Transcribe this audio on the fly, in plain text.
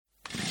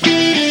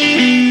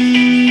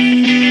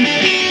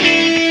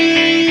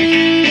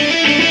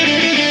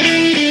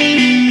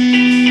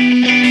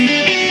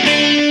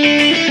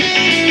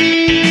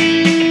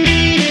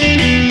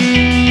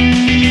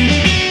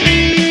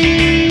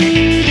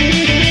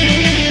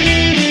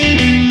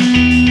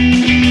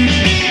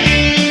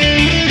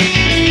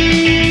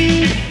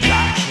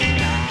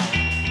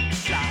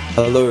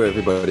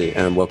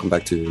and welcome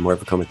back to More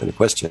of a Comment Than a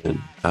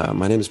Question.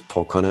 My name is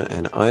Paul Connor,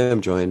 and I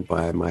am joined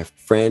by my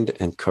friend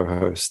and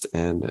co-host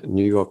and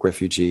New York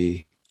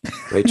refugee,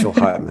 Rachel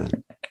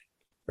Heitman.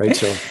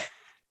 Rachel,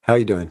 how are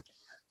you doing?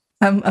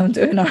 I'm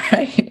doing all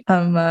right.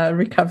 I'm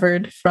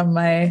recovered from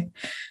my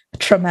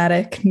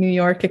traumatic New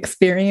York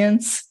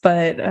experience,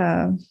 but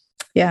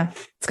yeah,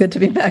 it's good to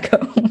be back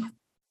home.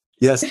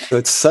 Yes,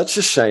 it's such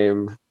a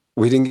shame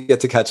we didn't get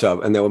to catch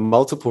up, and there were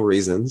multiple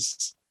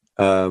reasons.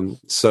 So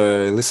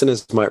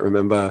listeners might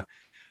remember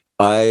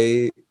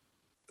I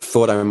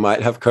thought I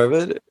might have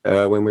COVID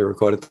when we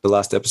recorded the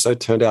last episode.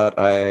 Turned out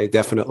I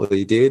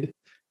definitely did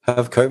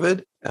have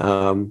COVID,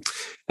 and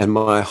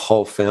my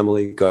whole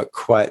family got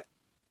quite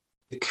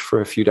sick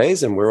for a few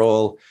days, and we're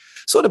all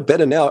sort of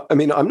better now. I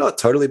mean, I'm not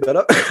totally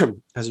better,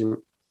 as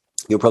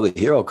you'll probably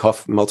hear. I'll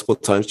cough multiple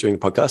times during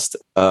the podcast.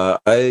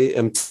 I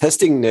am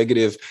testing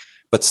negative,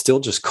 but still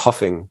just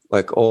coughing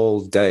like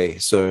all day.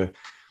 So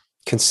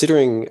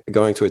considering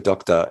going to a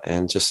doctor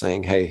and just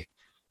saying, hey,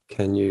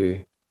 can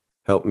you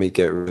help me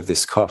get rid of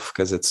this cough?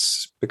 Because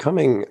it's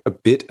becoming a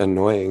bit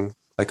annoying.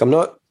 Like I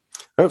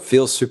don't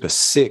feel super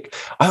sick.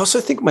 I also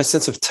think my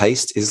sense of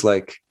taste is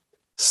like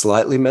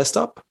slightly messed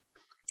up.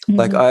 Mm-hmm.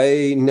 Like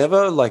I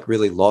never like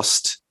really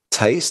lost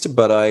taste,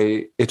 but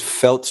it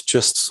felt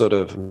just sort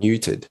of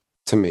muted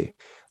to me.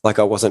 Like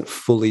I wasn't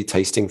fully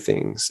tasting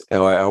things.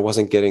 I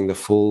wasn't getting the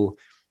full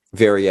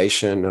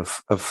variation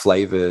of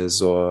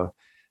flavors or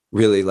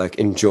really like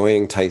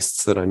enjoying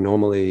tastes that I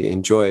normally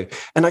enjoy.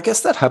 And I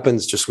guess that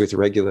happens just with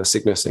regular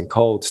sickness and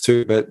colds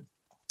too. But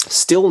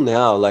still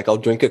now, like I'll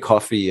drink a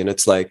coffee and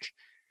it's like,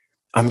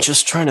 I'm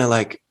just trying to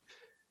like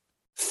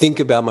think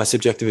about my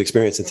subjective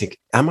experience and think,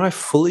 am I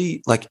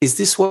fully like, is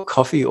this what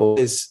coffee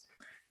always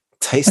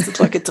tasted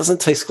like? It doesn't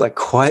taste like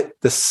quite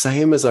the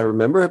same as I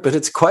remember it, but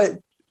it's quite,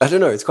 I don't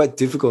know, it's quite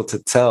difficult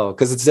to tell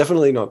because it's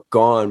definitely not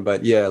gone,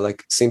 but yeah, like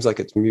it seems like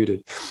it's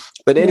muted.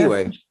 But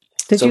anyway,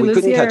 so we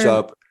couldn't catch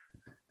up.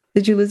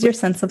 Did you lose your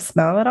sense of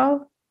smell at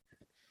all?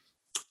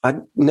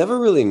 I never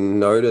really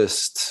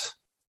noticed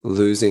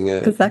losing it,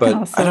 because that but can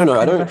also I don't know.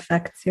 I don't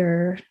affect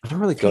your. I don't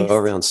really taste. go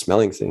around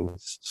smelling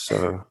things,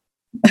 so.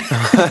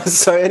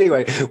 So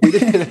anyway, we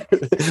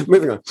didn't.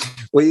 Moving on,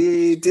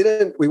 we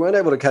weren't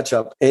able to catch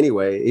up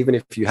anyway, even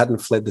if you hadn't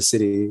fled the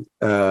city.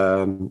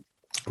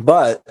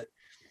 But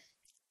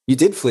you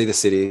did flee the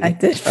city. I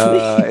did flee.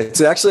 It's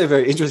actually a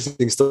very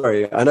interesting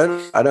story. I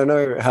don't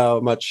know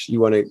how much you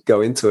want to go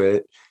into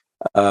it.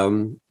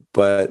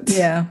 But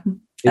yeah,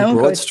 in I won't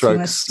broad go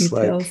strokes, into too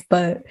much details,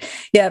 but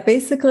yeah,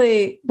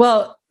 basically,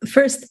 well,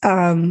 first,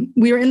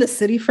 we were in the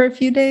city for a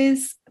few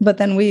days, but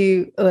then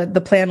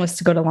the plan was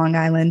to go to Long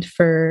Island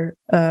for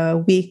a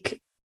week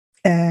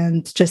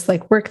and just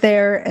like work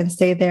there and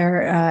stay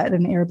there at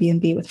an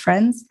Airbnb with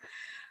friends.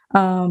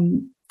 So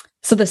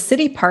the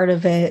city part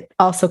of it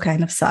also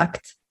kind of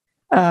sucked.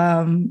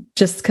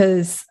 Just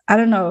because I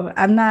don't know,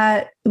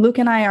 Luke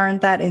and I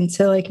aren't that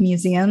into like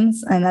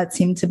museums, and that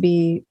seemed to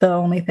be the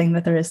only thing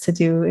that there is to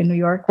do in New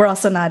York. We're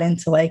also not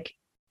into like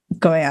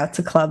going out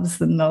to clubs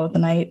in the middle of the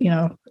night,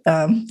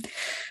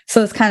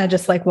 so it's kind of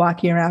just like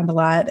walking around a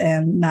lot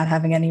and not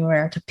having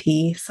anywhere to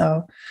pee.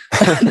 So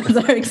that's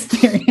our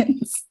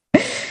experience.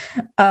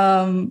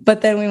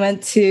 But then we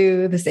went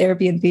to this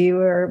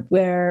Airbnb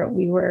where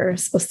we were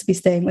supposed to be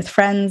staying with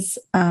friends.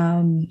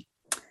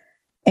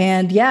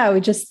 And yeah,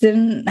 we just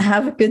didn't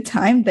have a good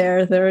time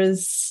there.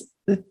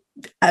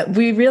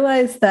 We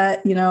realized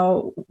that,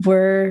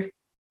 we're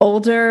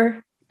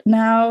older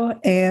now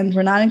and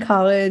we're not in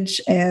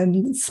college,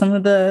 and some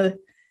of the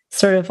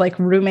sort of like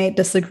roommate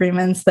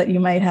disagreements that you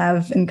might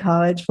have in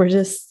college, we're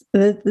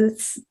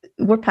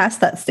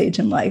past that stage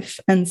in life.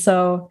 And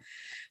so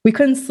we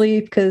couldn't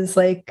sleep because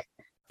like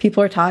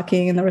people were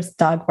talking and there was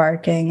dog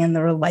barking and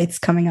there were lights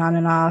coming on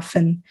and off,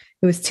 and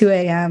it was 2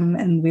 a.m.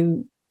 and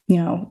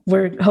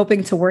we're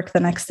hoping to work the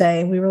next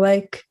day. We were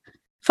like,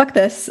 fuck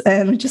this.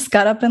 And we just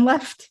got up and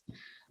left.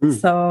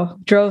 So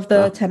drove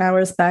the 10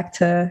 hours back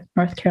to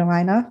North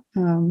Carolina.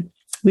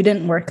 We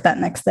didn't work that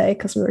next day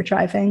because we were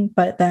driving,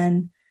 but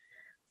then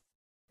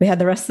we had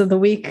the rest of the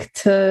week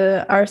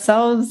to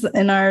ourselves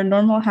in our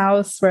normal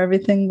house where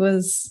everything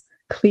was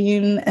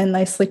clean and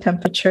nicely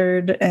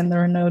temperatured and there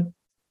were no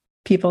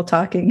people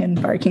talking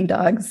and barking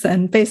dogs.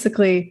 And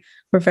basically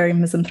we're very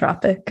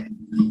misanthropic.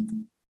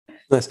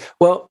 Nice.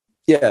 Well,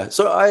 yeah,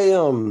 so I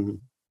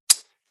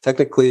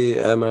technically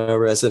am a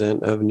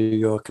resident of New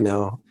York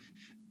now,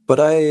 but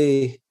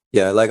I'm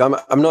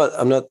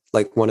not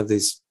like one of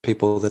these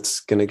people that's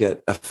gonna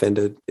get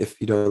offended if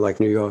you don't like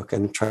New York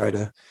and try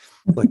to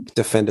like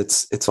defend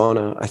its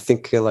honor. I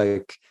think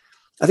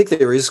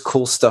there is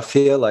cool stuff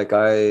here. Like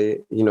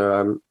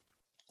I'm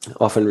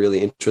often really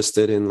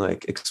interested in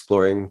like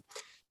exploring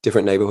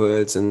different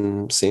neighborhoods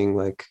and seeing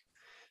like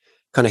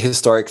kind of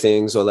historic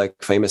things or like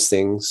famous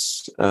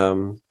things.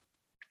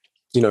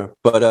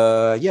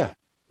 Yeah,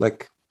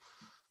 like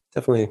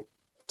definitely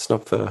it's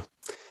not for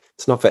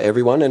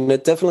everyone, and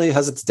it definitely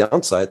has its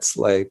downsides.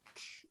 Like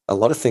a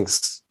lot of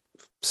things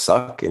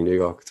suck in New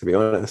York, to be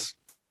honest.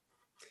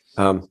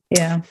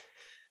 Yeah.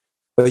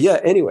 But yeah,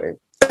 anyway,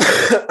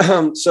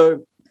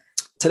 So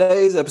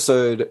today's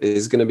episode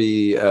is going to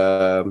be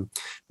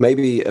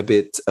maybe a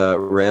bit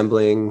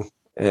rambling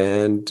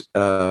and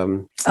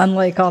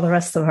unlike all the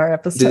rest of our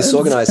episodes,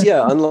 disorganized.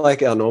 Yeah,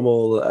 unlike our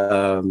normal,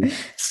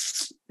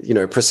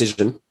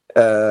 precision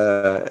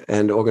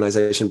and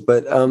organization.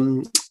 But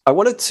I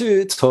wanted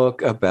to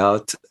talk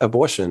about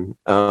abortion,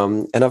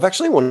 and I've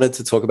actually wanted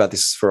to talk about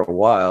this for a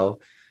while.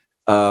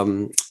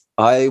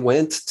 I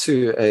went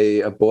to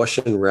a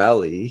abortion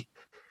rally.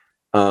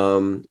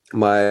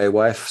 My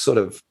wife sort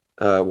of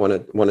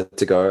wanted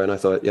to go, and I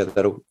thought, yeah,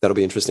 that'll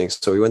be interesting.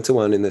 So we went to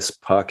one in this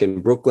park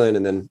in Brooklyn,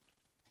 and then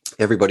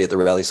everybody at the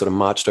rally sort of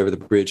marched over the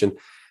bridge. And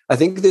I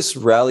think this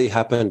rally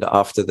happened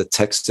after the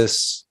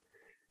Texas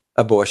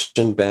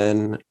abortion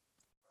ban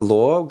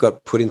law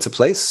got put into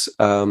place.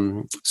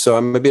 So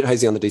I'm a bit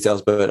hazy on the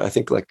details, but I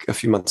think like a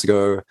few months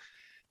ago,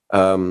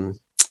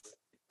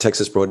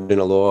 Texas brought in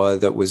a law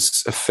that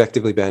was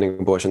effectively banning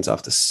abortions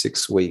after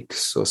 6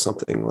 weeks or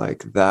something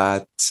like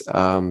that.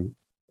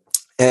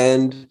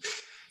 And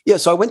yeah,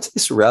 so I went to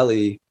this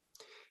rally,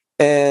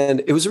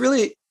 and it was a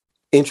really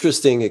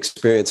interesting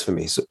experience for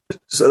me. So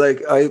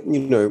like I,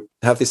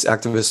 have this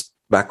activist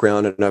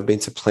background, and I've been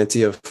to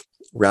plenty of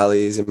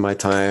rallies in my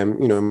time.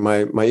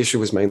 My issue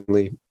was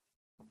mainly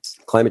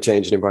climate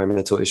change and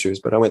environmental issues,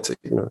 but I went to,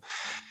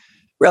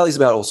 rallies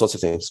about all sorts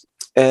of things.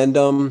 And,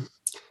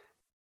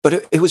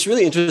 but it was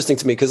really interesting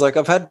to me because like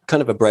I've had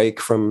kind of a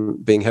break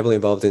from being heavily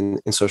involved in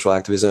social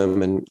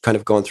activism and kind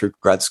of gone through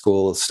grad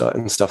school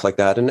and stuff like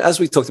that. And as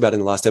we talked about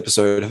in the last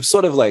episode, I've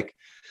sort of like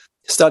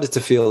started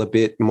to feel a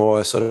bit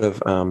more sort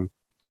of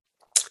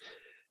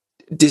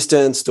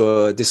distanced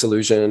or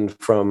disillusioned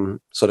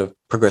from sort of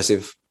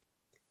progressive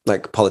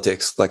like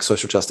politics, like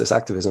social justice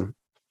activism.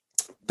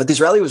 But this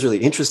rally was really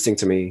interesting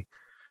to me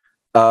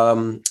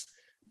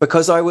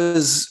because I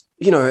was,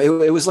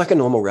 it was like a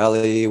normal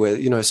rally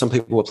where, some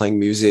people were playing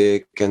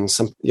music and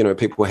some,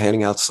 people were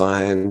handing out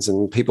signs,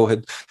 and people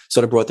had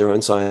sort of brought their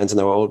own signs, and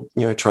they were all,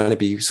 trying to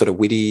be sort of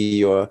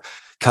witty or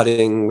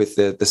cutting with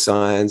the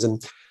signs.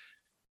 And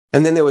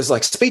then there was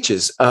like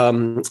speeches.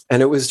 And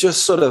it was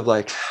just sort of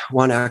like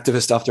one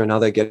activist after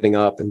another getting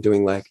up and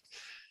doing like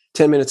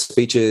 10-minute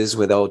speeches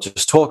where they'll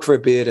just talk for a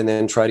bit and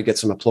then try to get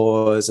some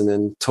applause, and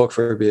then talk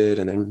for a bit,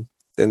 and then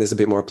there's a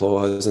bit more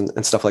applause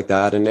and stuff like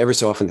that. And every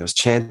so often there was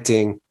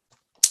chanting,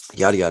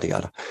 yada, yada,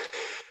 yada.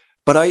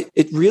 But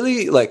it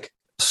really like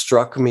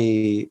struck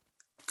me,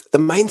 the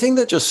main thing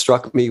that just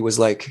struck me was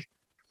like,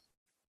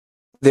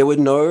 there were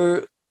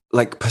no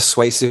like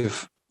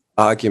persuasive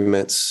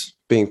arguments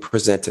being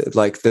presented.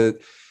 Like the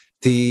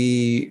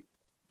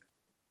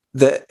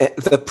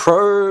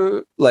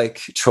pro like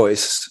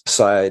choice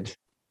side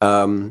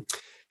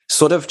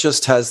sort of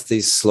just has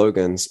these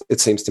slogans. It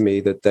seems to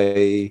me that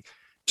they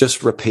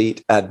just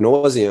repeat ad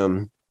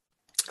nauseum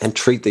and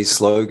treat these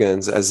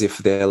slogans as if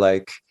they're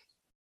like,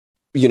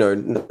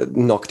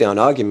 knockdown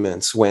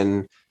arguments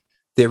when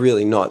they're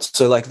really not.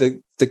 So like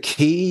the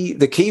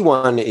key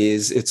one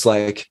is, it's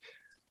like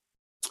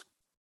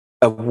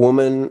a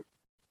woman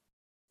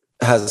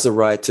has the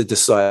right to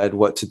decide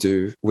what to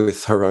do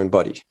with her own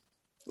body.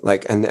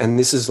 Like, and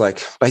this is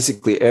like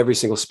basically every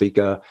single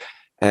speaker.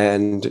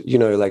 And,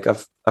 like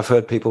I've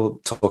heard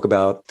people talk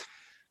about,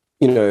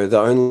 the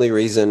only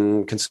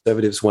reason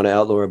conservatives want to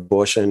outlaw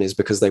abortion is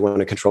because they want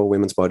to control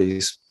women's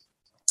bodies,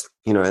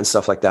 and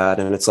stuff like that.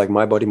 And it's like,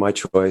 my body, my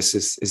choice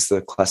is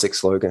the classic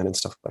slogan and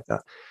stuff like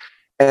that.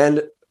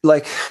 And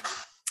like,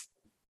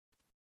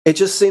 it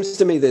just seems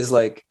to me there's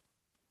like,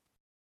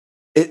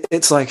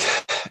 it's like,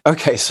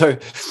 okay, so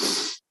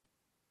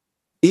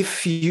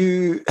if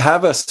you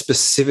have a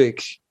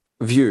specific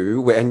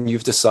view when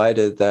you've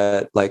decided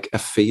that like a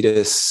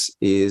fetus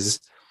is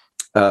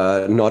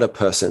not a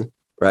person,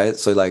 right?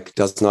 So like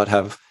does not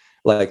have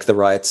like the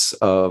rights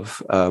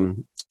of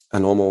a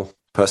normal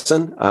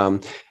person,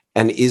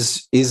 and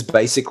is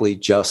basically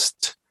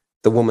just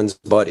the woman's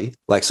body.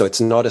 Like, so it's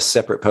not a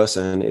separate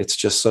person. It's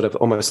just sort of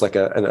almost like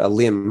a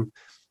limb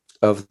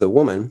of the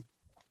woman.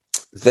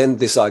 Then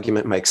this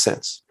argument makes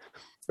sense,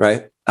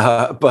 right?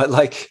 But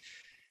like,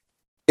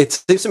 it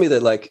seems to me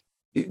that like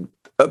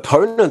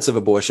opponents of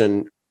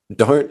abortion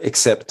don't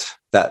accept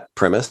that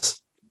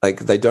premise.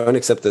 Like, they don't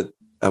accept that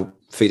a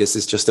fetus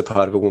is just a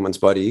part of a woman's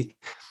body.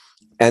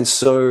 And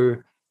so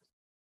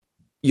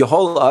your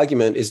whole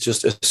argument is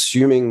just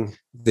assuming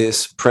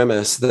this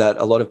premise that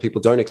a lot of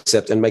people don't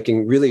accept and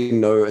making really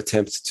no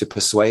attempt to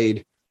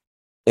persuade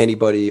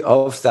anybody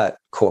of that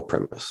core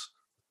premise.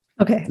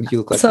 Okay.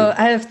 So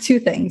I have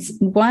two things.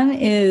 One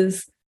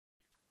is,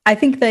 I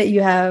think that you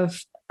have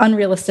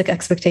unrealistic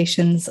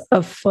expectations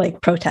of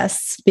like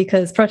protests,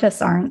 because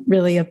protests aren't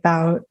really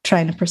about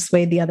trying to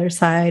persuade the other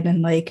side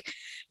and like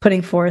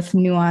putting forth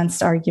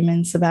nuanced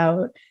arguments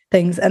about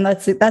things. And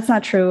that's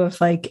not true of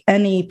like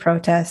any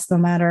protest, no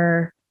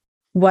matter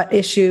what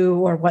issue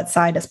or what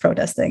side is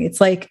protesting.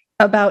 It's like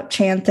about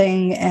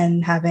chanting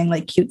and having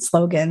like cute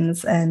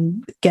slogans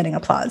and getting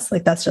applause.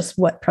 Like, that's just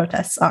what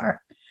protests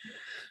are.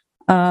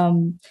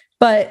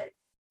 But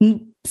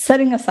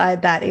setting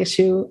aside that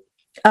issue,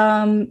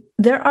 I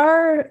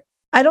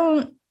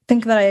don't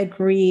think that I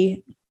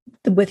agree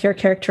with your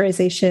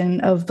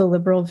characterization of the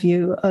liberal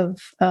view of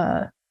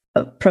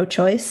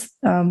pro-choice.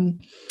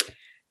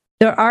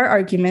 There are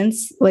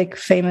arguments, like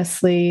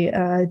famously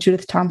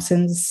Judith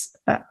Thomson's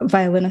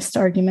violinist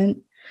argument,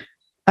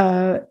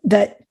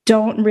 that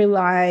don't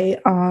rely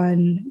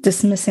on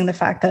dismissing the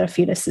fact that a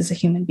fetus is a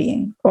human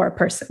being or a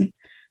person.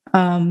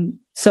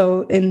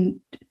 So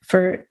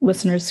for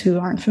listeners who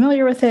aren't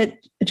familiar with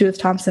it, Judith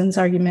Thomson's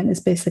argument is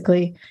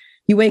basically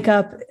you wake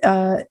up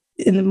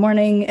in the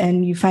morning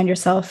and you find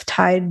yourself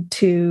tied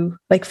to,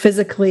 like,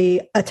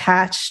 physically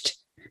attached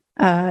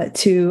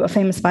to a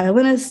famous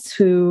violinist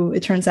who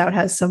it turns out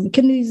has some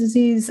kidney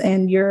disease,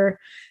 and you're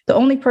the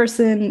only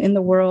person in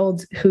the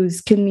world whose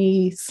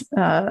kidneys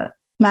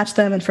match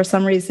them. And for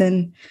some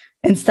reason,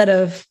 instead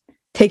of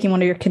taking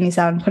one of your kidneys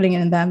out and putting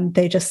it in them,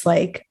 they just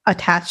like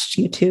attached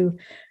you to.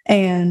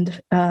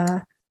 And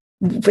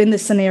in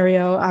this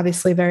scenario,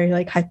 obviously very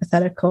like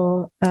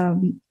hypothetical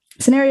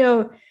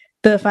scenario,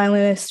 the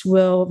violinist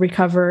will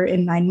recover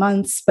in 9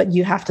 months, but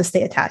you have to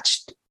stay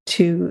attached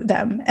to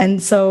them.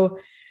 And so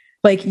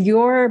like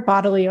your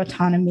bodily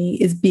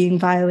autonomy is being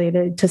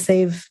violated to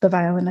save the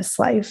violinist's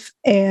life.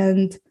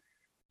 And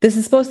this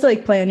is supposed to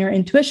like play on your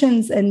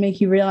intuitions and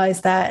make you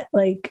realize that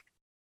like,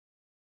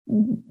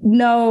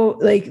 no,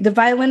 like the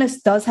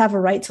violinist does have a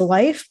right to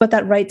life, but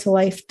that right to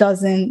life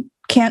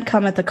can't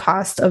come at the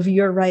cost of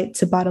your right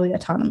to bodily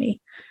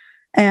autonomy.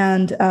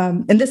 And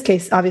in this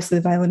case, obviously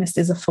the violinist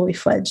is a fully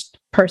fledged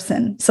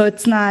person. So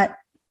it's not,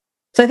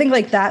 so I think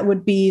like that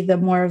would be the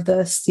more of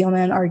the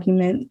Steelman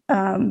argument,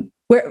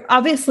 where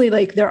obviously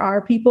like there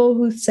are people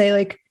who say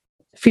like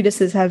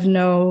fetuses have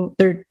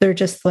they're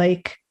just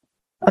like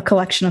a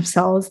collection of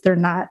cells. They're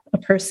not a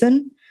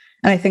person.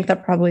 And I think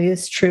that probably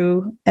is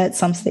true at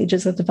some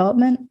stages of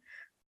development.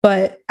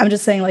 But I'm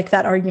just saying like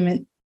that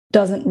argument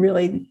doesn't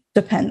really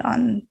depend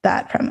on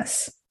that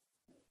premise.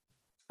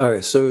 All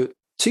right. So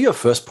to your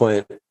first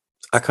point,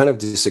 I kind of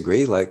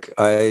disagree. Like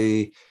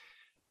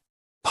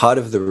part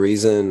of the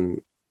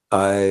reason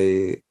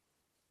I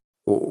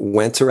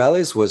went to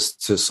rallies was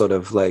to sort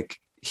of like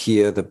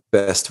hear the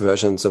best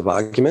versions of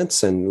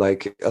arguments. And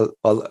like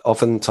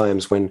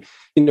oftentimes when,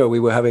 you know, we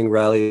were having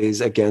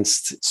rallies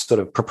against sort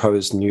of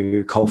proposed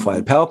new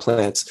coal-fired power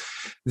plants,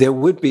 there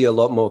would be a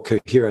lot more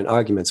coherent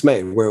arguments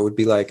made where it would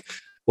be like,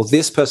 well,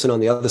 this person on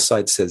the other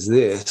side says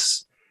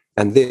this,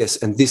 and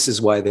this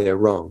is why they're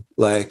wrong.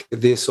 Like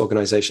this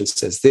organization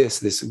says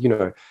this, you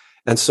know.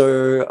 And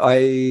so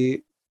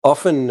I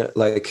often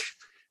like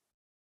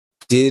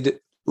did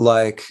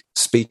like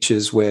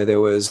speeches where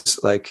there was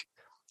like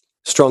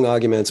strong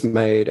arguments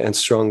made and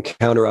strong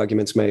counter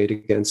arguments made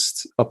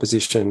against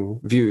opposition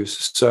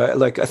views. So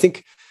like, I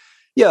think,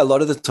 yeah, a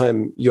lot of the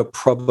time you're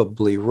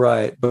probably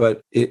right,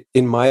 but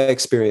in my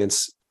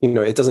experience, you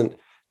know, it doesn't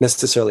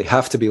necessarily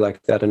have to be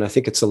like that. And I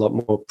think it's a lot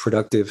more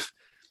productive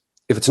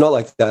if it's not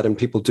like that and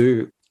people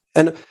do.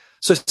 And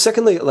so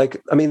secondly, like,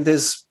 I mean,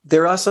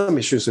 there are some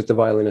issues with the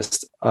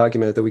violinist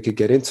argument that we could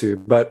get into,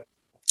 but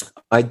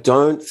I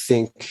don't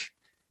think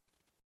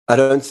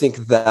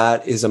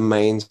that is a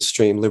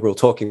mainstream liberal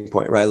talking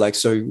point, right? Like,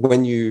 so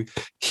when you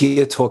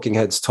hear talking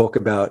heads talk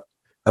about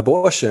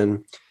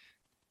abortion,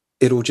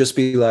 it'll just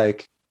be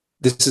like,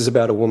 this is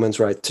about a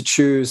woman's right to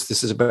choose.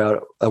 This is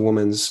about a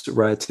woman's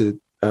right to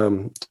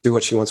do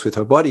what she wants with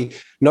her body.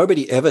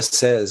 Nobody ever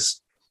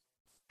says,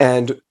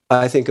 and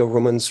I think a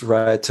woman's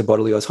right to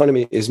bodily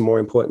autonomy is more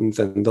important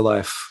than the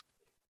life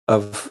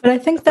of but I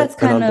think that's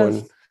an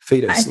unborn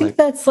fetus. I think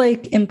that's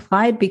like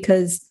implied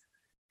because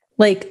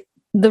like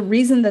the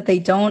reason that they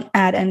don't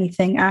add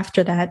anything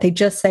after that, they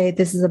just say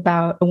this is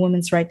about a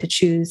woman's right to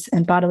choose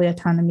and bodily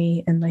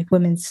autonomy and like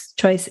women's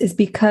choice, is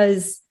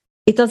because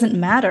it doesn't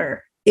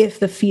matter if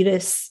the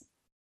fetus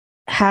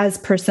has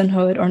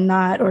personhood or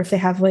not, or if they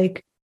have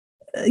like,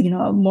 you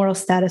know, a moral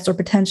status or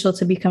potential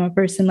to become a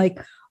person. Like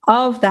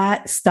all of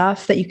that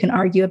stuff that you can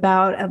argue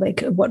about,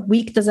 like what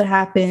week does it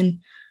happen?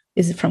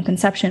 Is it from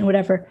conception?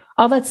 Whatever.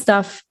 All that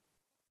stuff,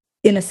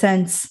 in a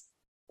sense,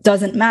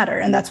 doesn't matter.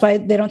 And that's why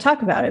they don't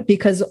talk about it,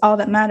 because all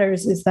that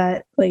matters is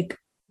that like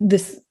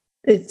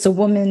it's a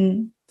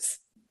woman's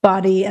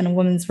body and a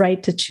woman's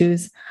right to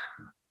choose.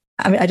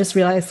 I mean, I just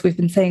realized we've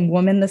been saying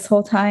woman this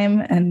whole time,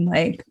 and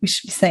like we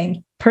should be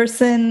saying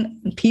person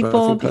and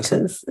people,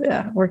 because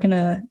yeah.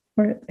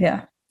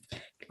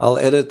 I'll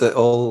edit the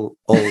all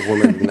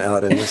woman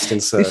out and just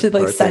insert. We should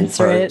like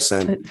censor it.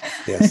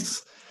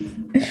 Yes.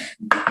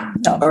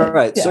 No, all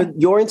right. Yeah. So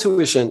your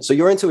intuition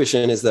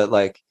is that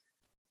like,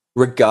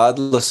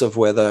 regardless of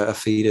whether a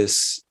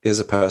fetus is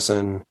a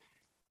person,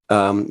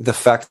 the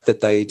fact that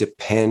they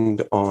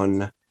depend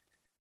on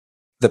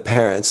the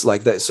parents,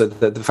 like that, so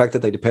the fact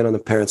that they depend on the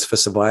parents for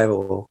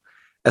survival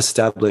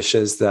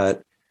establishes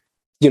that,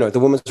 you know, the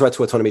woman's right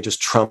to autonomy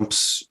just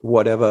trumps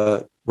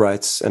whatever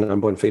rights an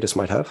unborn fetus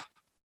might have.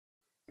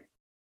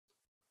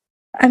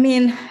 I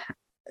mean,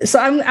 so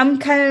I'm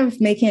kind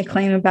of making a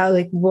claim about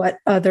like what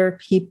other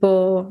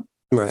people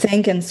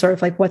think and sort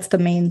of like what's the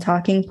main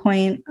talking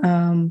point.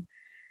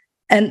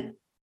 And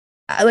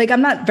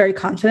I'm not very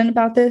confident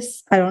about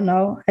this. I don't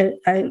know.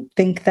 I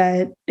think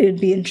that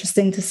it'd be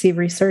interesting to see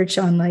research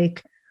on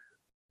like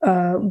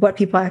what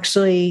people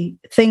actually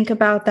think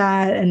about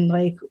that, and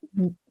like,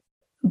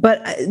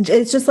 but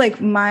it's just like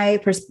my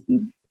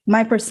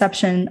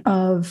perception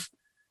of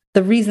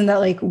the reason that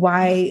like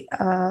why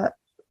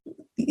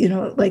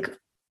like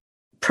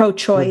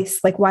pro-choice,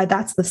 like why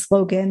that's the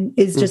slogan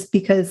is just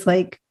because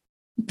like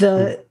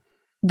the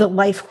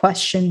life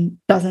question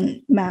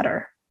doesn't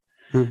matter.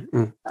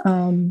 And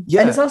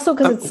it's also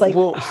because it's like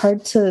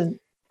hard to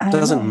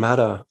doesn't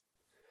matter.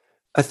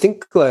 I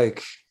think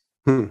like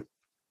I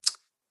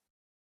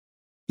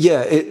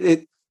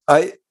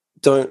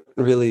don't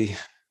really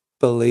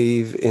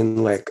believe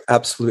in like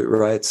absolute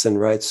rights and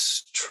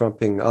rights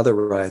trumping other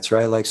rights,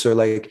 right? Like, so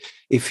like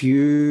if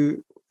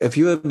you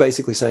are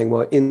basically saying,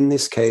 well, in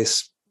this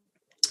case,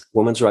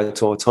 woman's right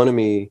to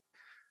autonomy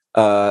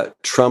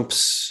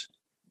trumps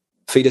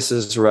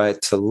fetus's right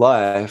to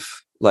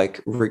life,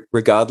 like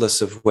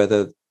regardless of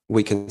whether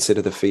we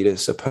consider the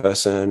fetus a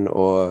person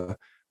or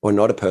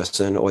not a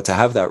person, or to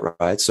have that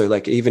right. So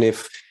like even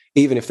if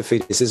the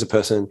fetus is a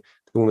person,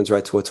 the woman's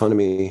right to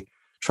autonomy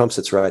trumps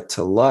its right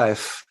to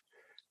life.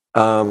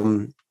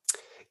 I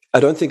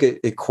don't think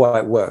it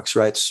quite works,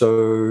 right?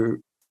 So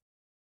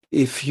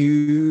if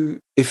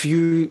you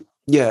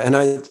and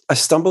I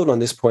stumbled on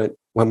this point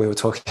when we were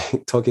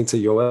talking to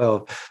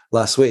Yoel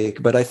last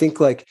week, but I think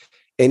like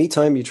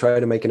anytime you try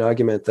to make an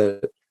argument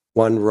that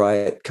one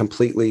right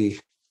completely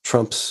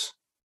trumps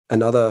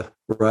another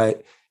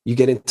right, you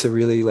get into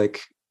really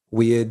like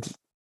weird,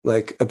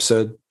 like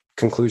absurd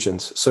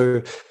conclusions.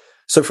 So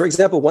for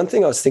example, one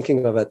thing I was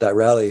thinking of at that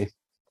rally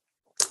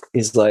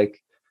is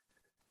like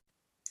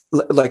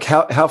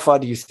how far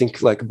do you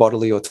think like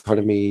bodily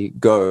autonomy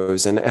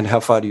goes, and how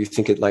far do you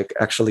think it like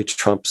actually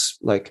trumps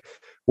like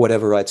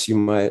whatever rights you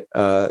might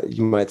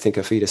think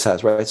a fetus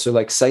has, right? So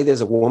like say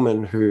there's a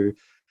woman who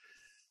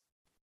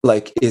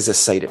like is a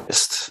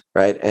sadist,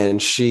 right?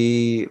 And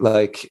she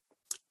like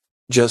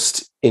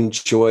just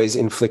enjoys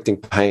inflicting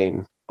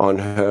pain on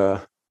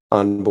her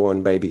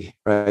unborn baby,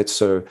 right?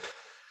 So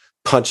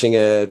punching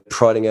it,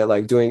 prodding it,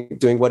 like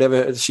doing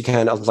whatever she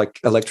can, like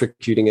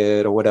electrocuting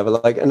it or whatever.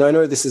 Like, and I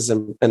know this is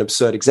an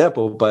absurd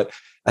example, but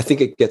I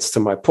think it gets to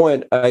my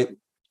point.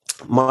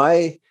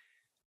 My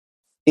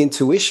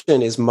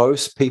intuition is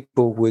most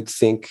people would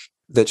think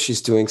that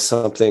she's doing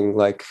something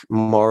like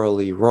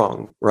morally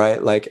wrong,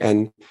 right? Like,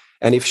 and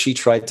if she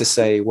tried to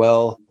say,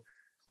 well,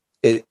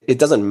 it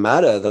doesn't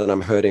matter that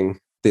I'm hurting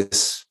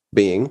this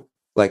being,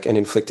 like, and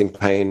inflicting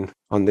pain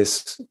on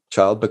this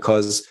child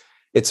because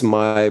it's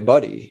my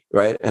body,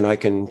 right? And I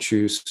can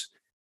choose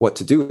what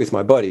to do with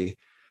my body.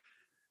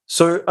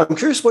 So I'm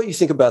curious what you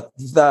think about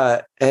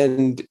that.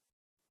 And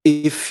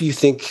if you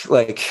think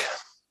like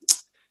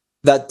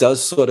that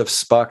does sort of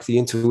spark the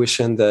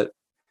intuition that,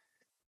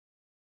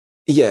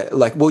 yeah,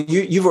 like, well,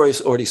 you've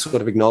already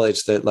sort of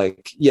acknowledged that,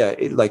 like, yeah,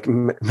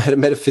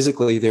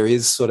 metaphysically there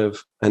is sort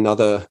of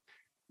another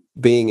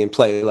being in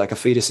play. Like a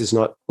fetus is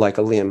not like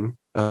a limb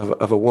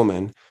of a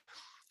woman.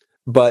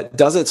 But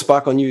does it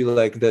spark on you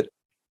like that,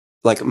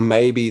 like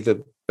maybe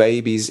the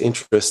baby's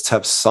interests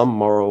have some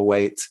moral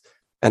weight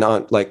and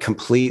aren't like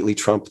completely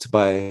trumped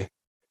by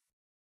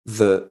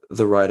the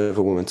right of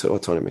a woman to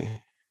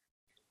autonomy?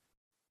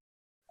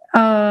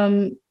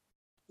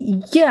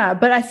 Yeah,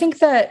 but I think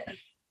that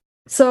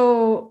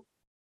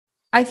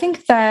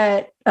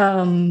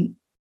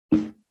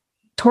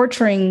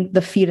torturing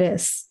the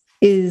fetus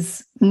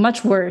is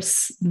much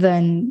worse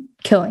than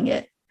killing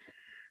it.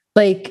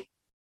 Like,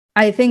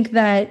 I think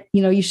that,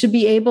 you should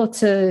be able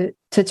to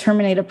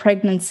terminate a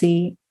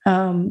pregnancy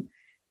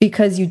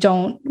because you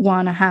don't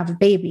want to have a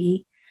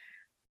baby,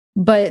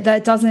 but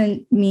that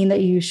doesn't mean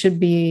that you should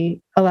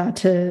be allowed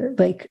to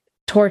like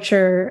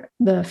torture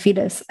the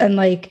fetus, and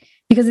like,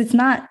 because it's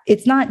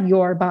not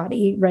your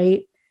body,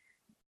 right?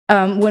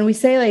 When we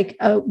say like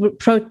a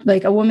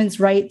woman's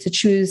right to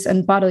choose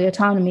and bodily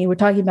autonomy, we're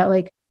talking about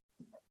like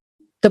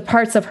the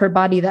parts of her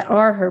body that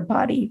are her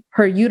body,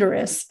 her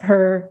uterus,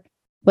 her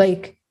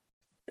like,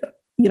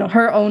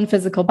 her own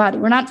physical body.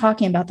 We're not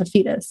talking about the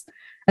fetus.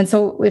 And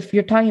so if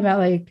you're talking about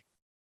like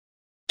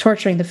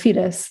torturing the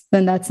fetus,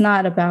 then that's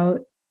not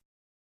about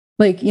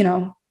like,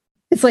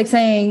 it's like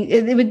saying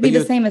it would be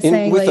the same as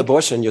saying with like,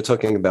 abortion, you're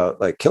talking about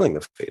like killing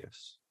the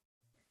fetus.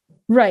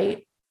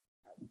 Right.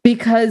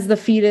 Because the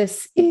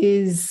fetus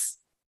is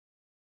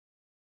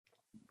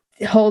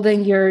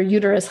holding your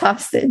uterus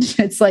hostage.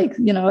 It's like,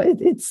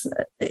 it's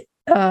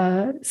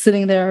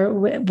sitting there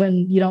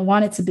when you don't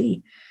want it to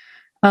be.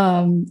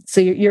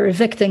 So you're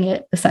evicting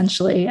it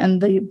essentially,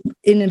 and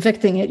in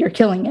evicting it, you're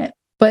killing it.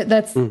 But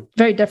that's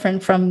very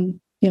different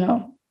from,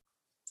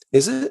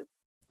 Is it?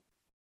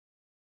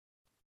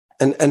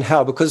 And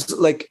how? Because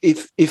like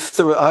if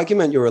the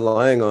argument you're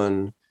relying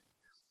on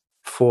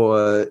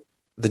for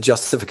the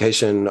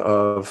justification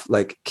of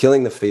like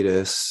killing the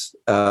fetus,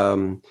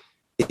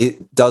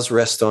 it does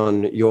rest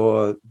on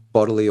your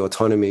bodily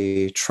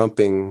autonomy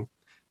trumping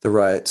the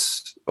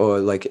rights or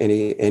like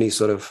any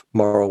sort of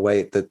moral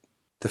weight that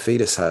the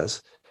fetus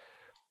has.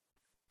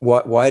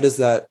 why does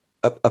that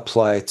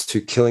apply to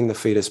killing the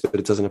fetus, but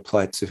it doesn't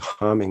apply to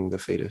harming the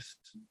fetus?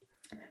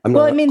 I'm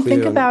Well, I not mean, clear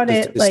think on about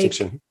this it like,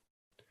 distinction.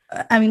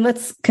 I mean,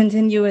 let's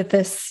continue with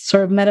this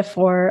sort of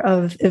metaphor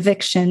of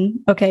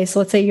eviction. Okay, so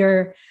let's say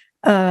you're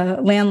a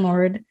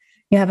landlord,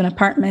 you have an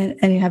apartment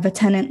and you have a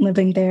tenant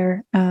living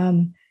there,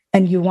 and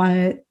you want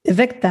to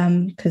evict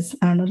them because,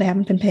 I don't know, they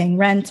haven't been paying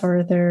rent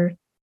or they're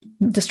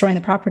destroying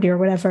the property or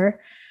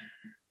whatever.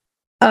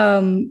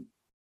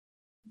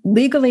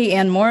 Legally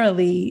and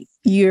morally,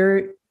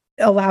 you're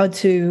allowed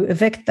to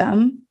evict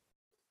them,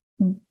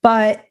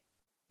 but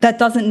that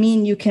doesn't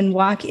mean you can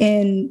walk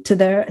in to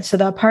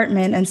the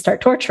apartment and start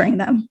torturing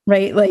them,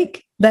 right?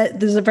 Like that,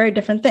 those are very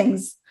different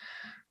things.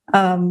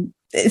 So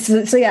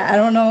yeah, I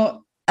don't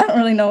know. I don't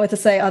really know what to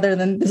say other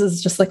than this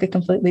is just like a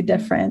completely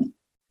different.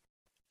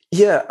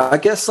 Yeah, I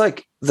guess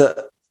like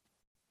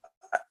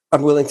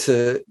I'm willing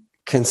to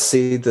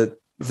concede that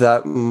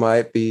that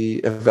might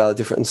be a valid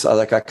difference.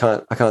 Like I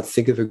can't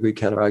think of a good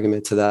counter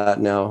argument to that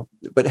now.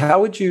 But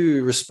how would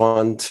you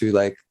respond to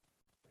like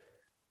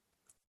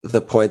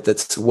the point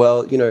that's,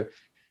 well, the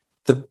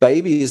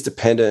baby's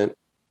dependent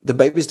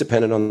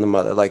on the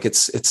mother. Like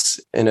it's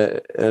in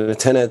a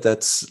tenant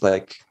that's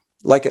like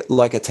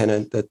a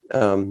tenant that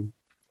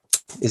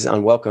is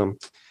unwelcome,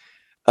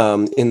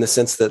 in the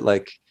sense that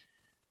like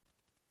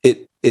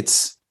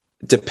it's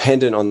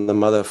dependent on the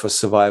mother for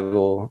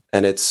survival,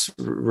 and it's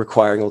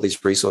requiring all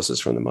these resources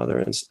from the mother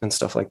and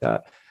stuff like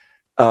that.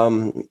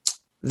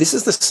 This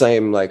is the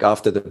same like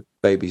after the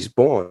baby's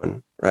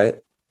born, right?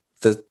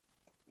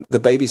 The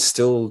baby's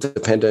still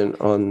dependent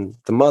on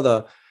the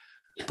mother,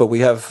 but we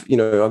have,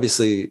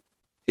 obviously,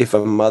 if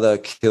a mother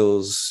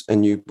kills a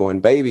newborn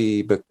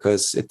baby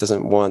because it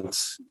doesn't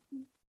want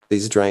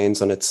these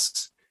drains on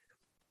its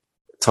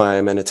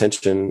time and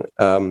attention,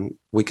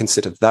 we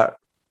consider that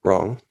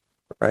wrong,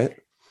 right?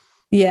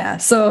 Yeah.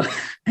 So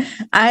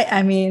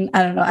I mean,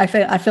 I don't know. I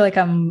feel like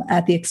I'm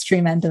at the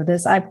extreme end of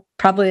this. I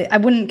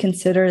wouldn't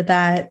consider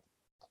that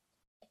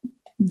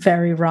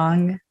very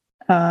wrong.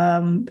 I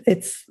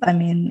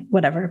mean,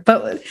 whatever,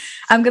 but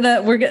I'm going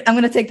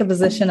to take the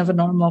position of a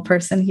normal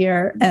person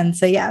here and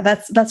say, yeah,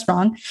 that's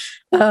wrong.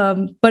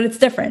 But it's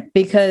different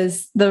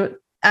because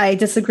I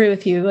disagree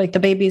with you. Like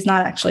the baby is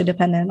not actually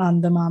dependent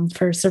on the mom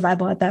for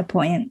survival at that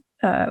point.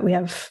 We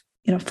have,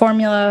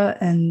 formula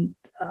and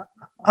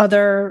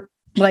other,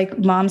 like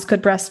moms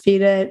could breastfeed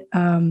it.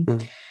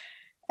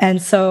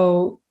 And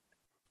so,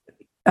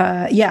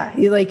 yeah,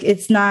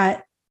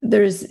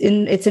 it's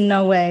in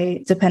no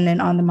way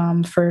dependent on the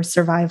mom for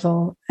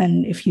survival.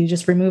 And if you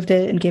just removed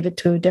it and gave it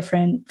to a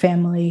different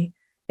family,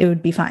 it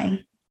would be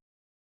fine.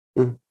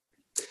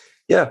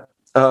 Yeah.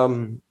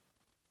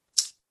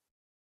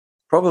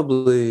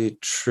 Probably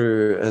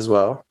true as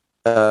well.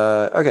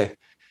 Okay.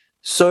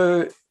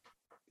 So a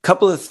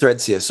couple of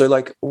threads here. So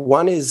like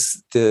one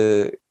is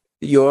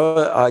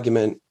your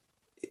argument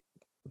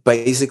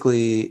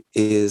basically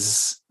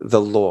is the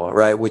law,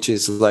 right? Which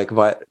is like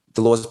the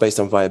law is based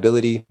on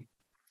viability.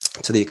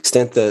 To the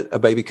extent that a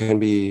baby can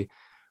be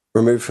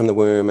removed from the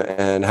womb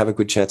and have a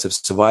good chance of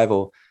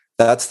survival,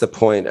 that's the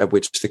point at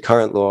which the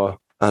current law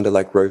under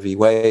like Roe v.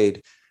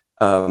 Wade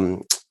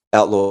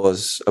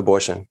outlaws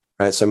abortion,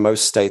 right? So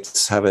most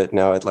states have it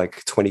now at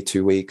like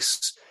 22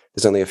 weeks.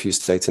 There's only a few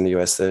states in the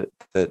US that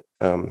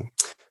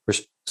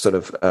sort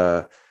of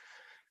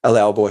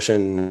allow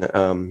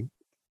abortion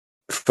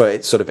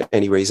for sort of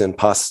any reason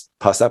past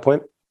that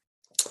point.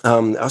 I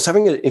was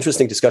having an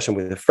interesting discussion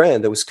with a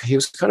friend he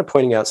was kind of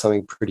pointing out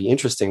something pretty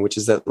interesting, which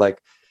is that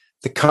like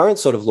the current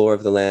sort of law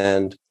of the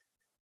land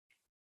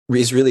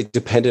is really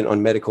dependent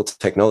on medical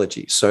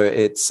technology. So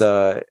it's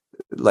that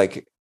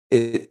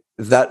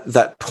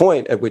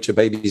point at which a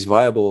baby is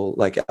viable,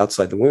 like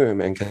outside the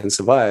womb and can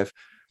survive,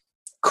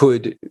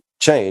 could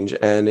change.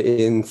 And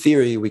in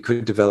theory, we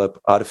could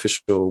develop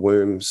artificial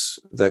wombs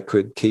that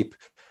could keep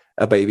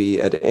a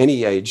baby at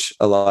any age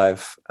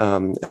alive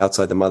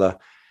outside the mother.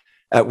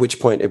 At which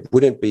point it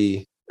wouldn't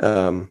be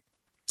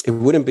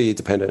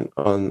dependent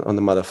on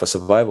the mother for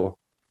survival,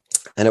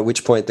 and at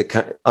which point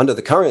under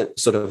the current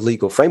sort of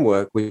legal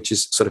framework, which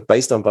is sort of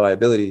based on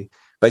viability,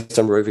 based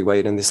on Roe v.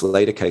 Wade and this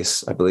later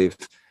case, I believe,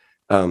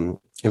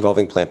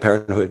 involving Planned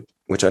Parenthood,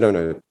 which I don't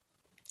know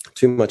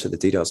too much of the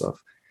details of.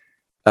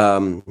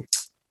 That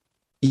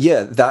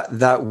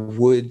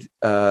would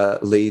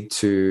lead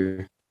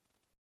to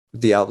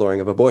the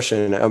outlawing of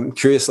abortion. I'm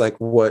curious, like,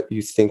 what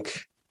you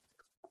think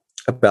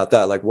about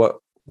that. Like, what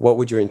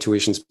would your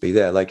intuitions be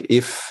there? Like,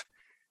 if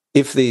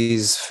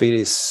these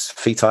fetuses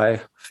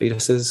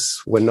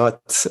were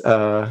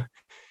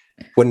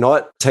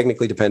not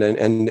technically dependent,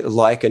 and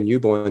like a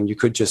newborn, you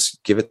could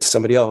just give it to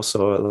somebody else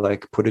or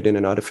like put it in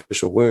an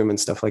artificial womb and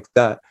stuff like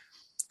that.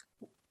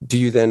 Do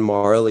you then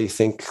morally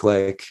think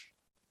like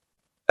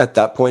at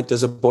that point,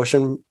 does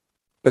abortion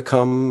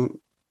become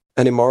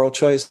an immoral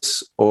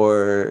choice?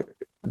 Or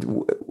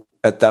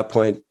at that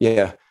point,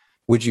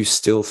 would you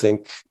still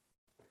think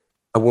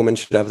a woman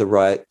should have the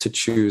right to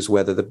choose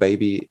whether the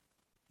baby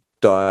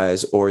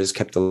dies or is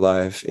kept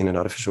alive in an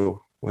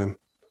artificial womb?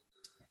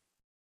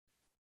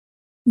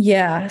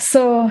 Yeah.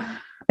 So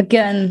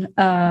again,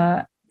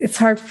 it's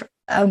hard.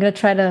 I'm going to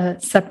try to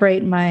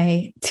separate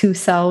my two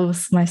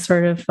selves, my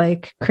sort of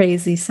like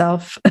crazy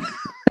self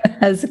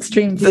has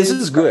extreme This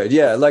views. is good.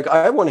 Yeah. Like,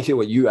 I want to hear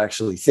what you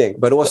actually think,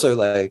 but also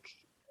like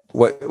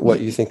what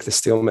you think the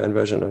Steelman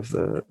version of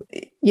the.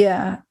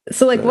 Yeah.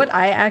 So like what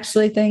I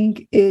actually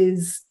think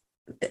is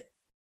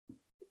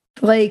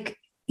like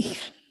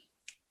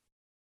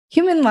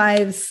human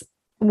lives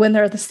when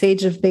they're at the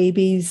stage of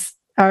babies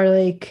are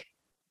like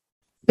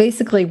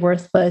basically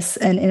worthless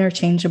and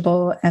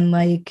interchangeable, and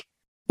like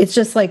it's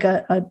just like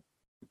a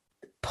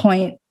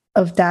point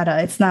of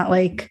data. It's not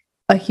like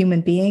a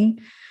human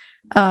being.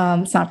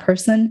 It's not a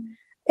person.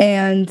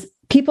 And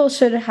people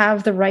should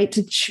have the right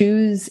to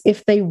choose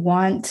if they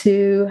want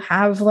to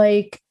have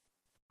like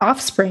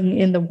offspring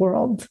in the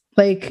world.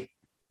 Like,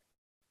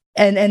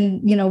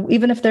 and you know,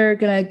 even if they're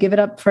gonna give it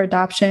up for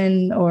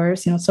adoption, or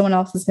you know, someone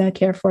else is gonna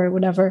care for it,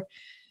 whatever.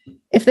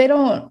 If they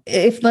don't,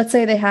 if let's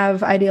say they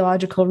have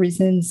ideological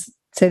reasons,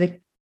 say they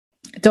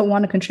don't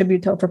want to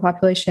contribute to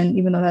overpopulation,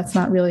 even though that's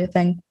not really a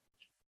thing,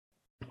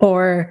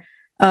 or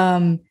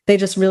they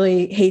just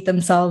really hate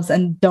themselves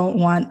and don't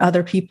want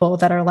other people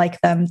that are like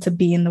them to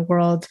be in the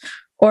world,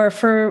 or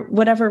for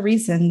whatever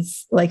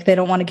reasons, like they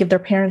don't want to give their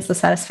parents the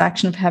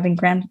satisfaction of having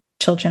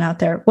grandchildren out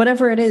there,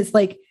 whatever it is,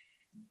 like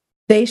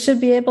they should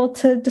be able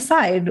to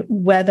decide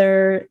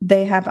whether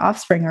they have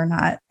offspring or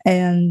not.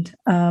 And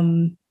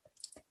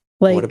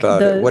like What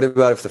about it? What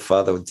about if the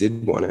father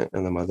did want it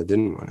and the mother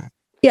didn't want it?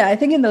 Yeah, I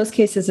think in those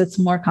cases it's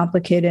more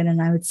complicated,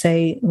 and I would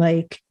say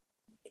like,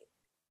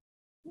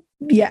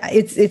 yeah,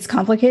 it's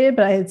complicated,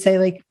 but I would say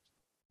like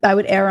I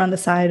would err on the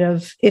side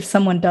of if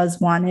someone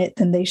does want it,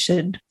 then they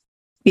should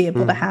be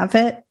able to have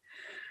it.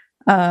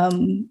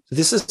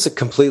 This is a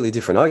completely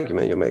different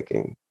argument you're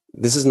making.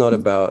 This is not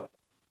about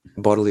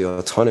bodily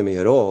autonomy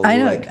at all. I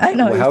know. Like, I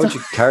know. how would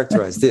you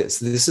characterize this?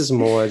 This is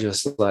more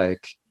just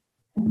like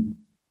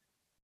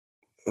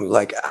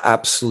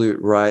absolute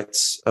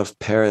rights of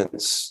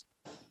parents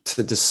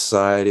to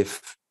decide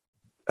if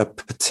a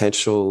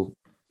potential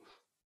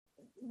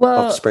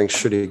offspring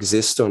should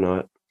exist or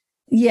not.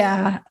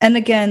 Yeah, and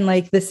again,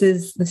 like this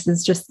is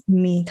just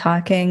me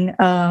talking,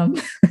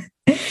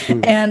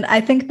 and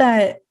I think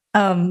that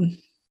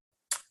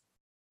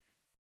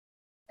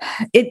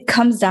it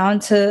comes down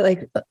to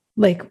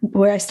like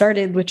where I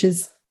started, which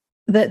is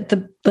that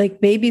the like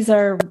babies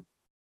are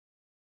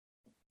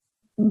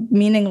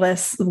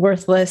meaningless,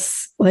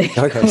 worthless. Like,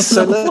 okay,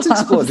 so let's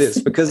explore this,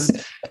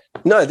 because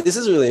no, this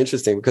is really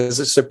interesting,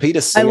 because so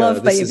Peter Singer, I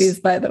love babies,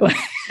 by the way.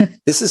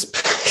 This is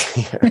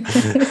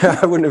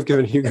I wouldn't have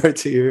given Hugo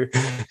to you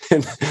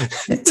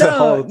to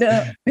hold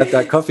at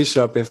that coffee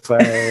shop if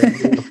I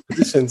had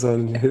positions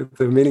on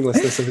the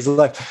meaninglessness of his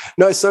life.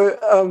 No,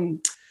 so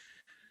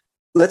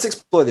let's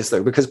explore this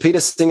though, because Peter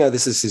Singer,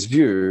 this is his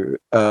view,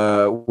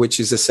 which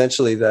is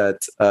essentially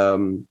that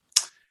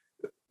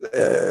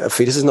a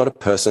fetus is not a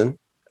person,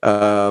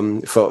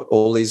 for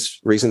all these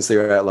reasons that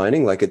you're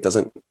outlining. Like, it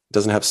doesn't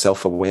have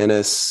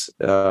self-awareness,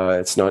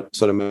 it's not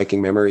sort of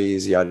making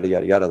memories, yada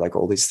yada yada, like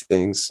all these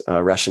things,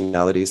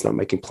 rationality, is not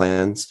making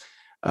plans,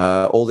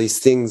 all these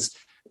things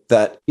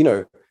that, you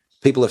know,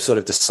 people have sort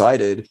of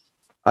decided,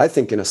 I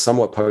think in a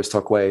somewhat post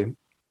hoc way,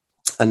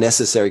 are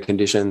necessary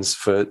conditions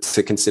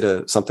to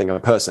consider something a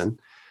person.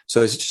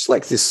 So it's just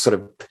like this sort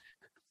of,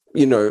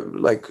 you know,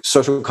 like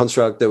social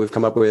construct that we've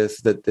come up with,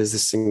 that there's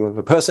this thing of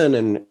a person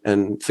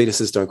and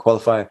fetuses don't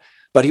qualify.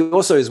 But he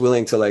also is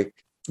willing to like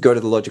go to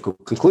the logical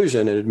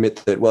conclusion and admit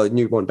that, well,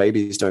 newborn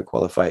babies don't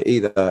qualify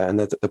either, and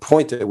that the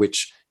point at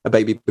which a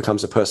baby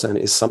becomes a person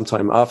is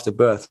sometime after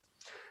birth.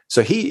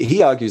 So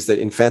he argues that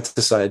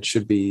infanticide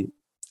should be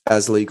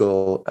as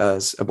legal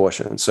as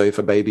abortion. So if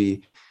a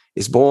baby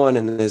is born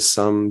and there's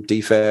some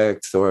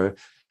defect, or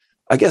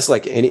I guess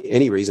like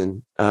any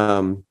reason,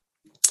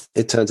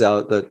 it turns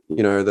out that,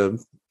 you know,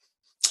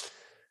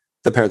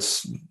 the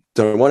parents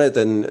don't want it,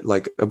 then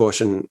like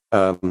abortion,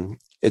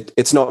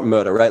 it's not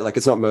murder, right? Like,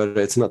 it's not murder.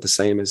 It's not the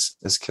same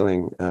as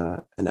killing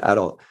an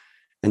adult.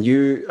 And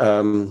you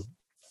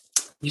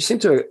seem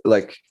to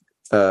like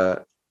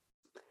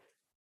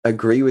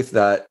agree with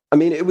that. I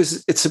mean,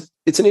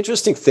 it's an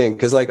interesting thing,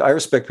 because like I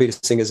respect Peter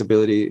Singer's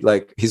ability,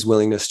 like his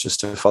willingness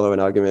just to follow an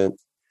argument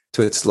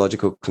to its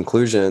logical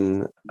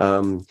conclusion.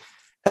 And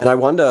I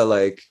wonder,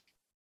 like,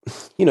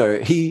 you know,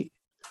 he's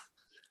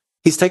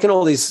taken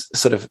all these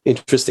sort of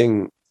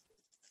interesting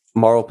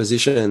moral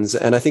positions,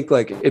 and I think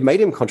like it made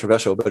him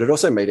controversial, but it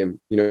also made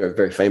him, you know,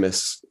 very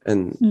famous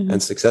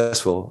and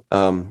successful.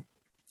 But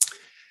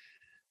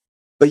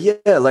yeah,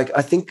 like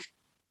I think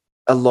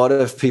a lot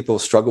of people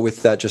struggle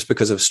with that just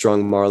because of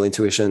strong moral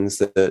intuitions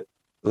that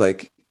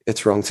like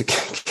it's wrong to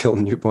kill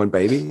newborn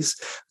babies.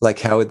 Like,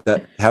 how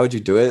would you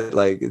do it?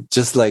 Like,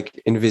 just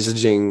like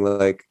envisaging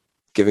like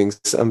giving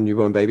some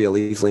newborn baby a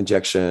lethal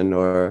injection,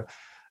 or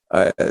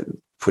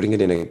putting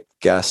it in a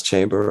gas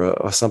chamber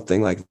or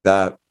something like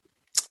that,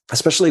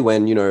 especially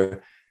when, you know,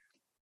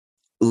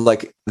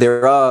 like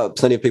there are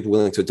plenty of people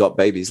willing to adopt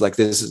babies. Like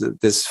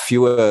there's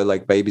fewer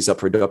like babies up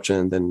for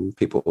adoption than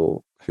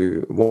people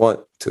who want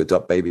to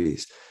adopt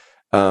babies.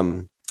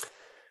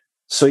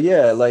 So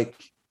yeah, like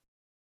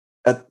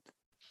at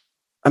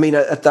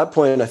that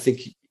point, I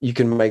think you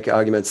can make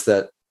arguments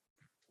that,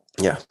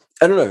 yeah,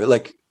 I don't know,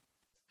 like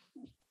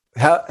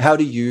how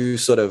do you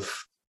sort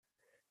of,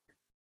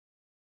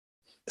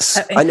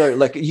 I know,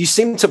 like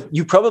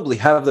you probably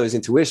have those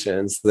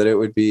intuitions that it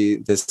would be,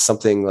 there's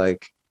something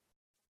like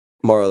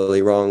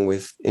morally wrong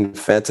with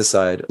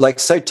infanticide. Like,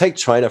 so take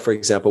China, for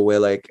example, where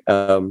like,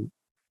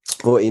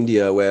 or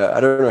India, where I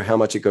don't know how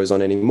much it goes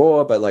on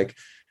anymore, but like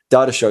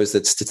data shows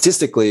that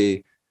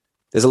statistically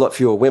there's a lot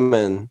fewer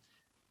women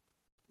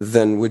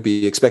than would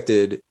be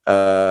expected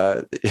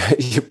by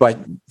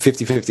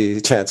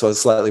 50-50 chance, or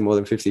slightly more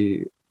than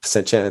 50%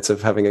 chance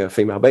of having a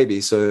female baby.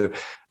 So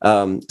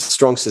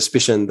strong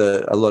suspicion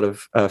that a lot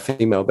of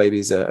female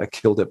babies are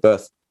killed at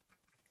birth.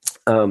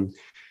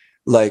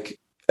 Like,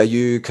 are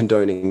you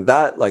condoning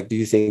that? Like, do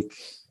you think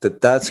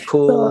that that's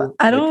cool? So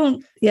I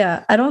don't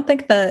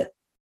think I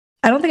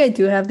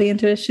do have the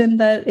intuition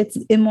that it's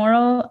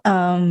immoral.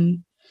 I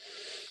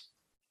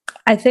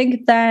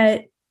think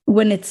that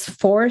when it's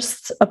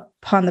forced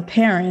upon the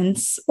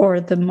parents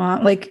or the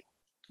mom, like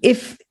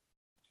if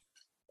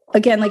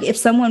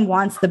someone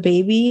wants the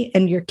baby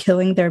and you're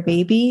killing their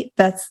baby,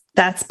 that's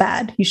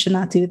bad. You should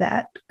not do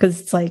that because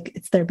it's like,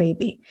 it's their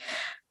baby.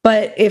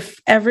 But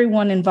if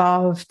everyone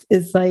involved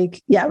is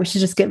like, yeah, we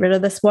should just get rid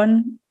of this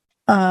one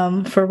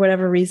for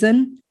whatever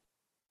reason,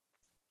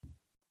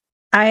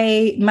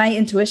 my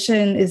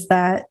intuition is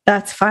that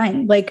that's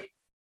fine. Like,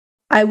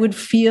 I would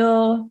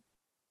feel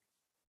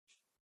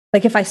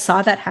like if I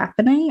saw that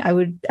happening, I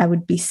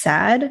would be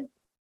sad.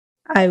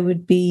 I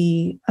would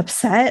be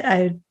upset.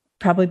 I'd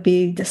probably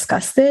be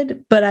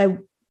disgusted, but I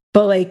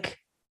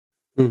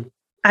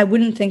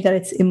wouldn't think that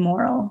it's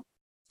immoral.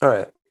 All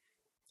right.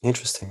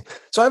 Interesting.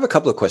 So I have a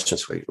couple of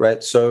questions for you,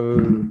 right? So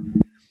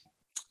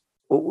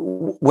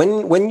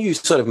when you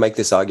sort of make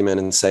this argument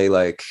and say,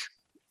 like,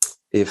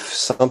 if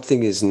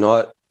something is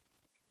not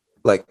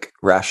like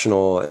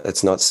rational,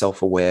 it's not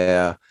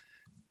self-aware,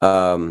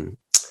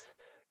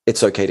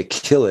 it's okay to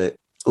kill it.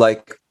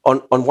 Like on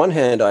one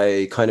hand,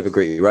 I kind of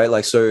agree, right?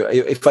 Like, so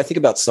if I think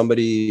about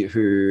somebody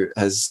who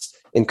has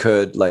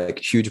incurred like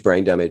huge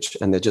brain damage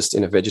and they're just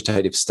in a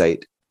vegetative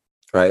state,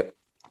 right?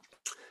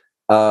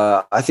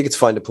 I think it's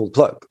fine to pull the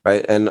plug,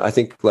 right? And I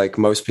think like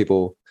most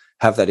people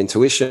have that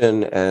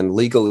intuition, and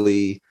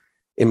legally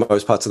in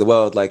most parts of the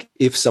world, like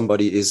if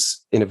somebody is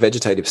in a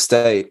vegetative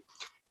state,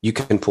 you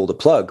can pull the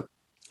plug.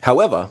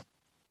 However,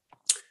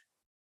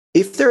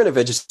 if they're in a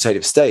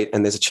vegetative state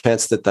and there's a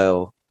chance that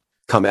they'll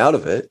come out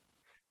of it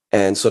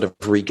and sort of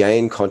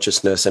regain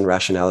consciousness and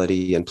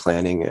rationality and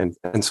planning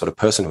and sort of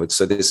personhood.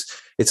 So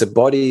it's a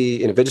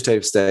body in a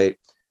vegetative state,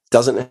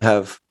 doesn't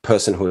have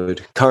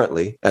personhood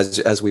currently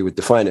as we would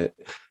define it,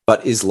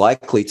 but is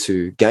likely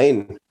to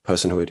gain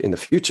personhood in the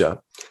future.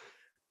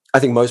 I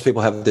think most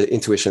people have the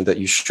intuition that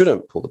you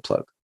shouldn't pull the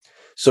plug.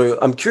 So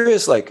I'm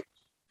curious, like,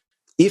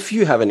 if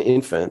you have an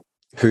infant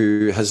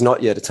who has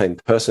not yet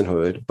attained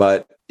personhood,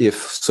 but if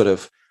sort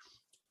of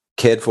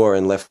cared for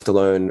and left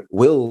alone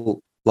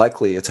will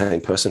likely attain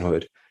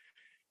personhood,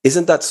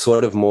 isn't that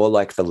sort of more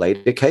like the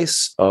later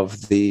case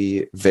of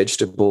the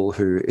vegetable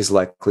who is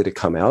likely to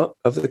come out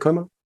of the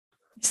coma?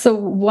 So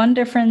one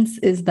difference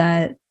is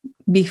that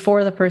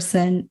before the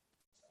person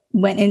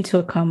went into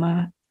a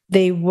coma,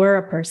 they were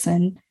a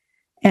person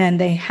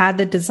and they had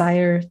the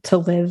desire to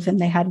live and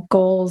they had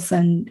goals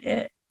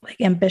and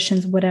like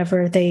ambitions,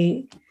 whatever.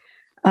 They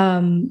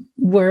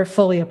were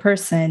fully a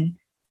person.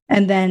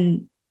 And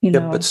then,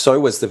 but so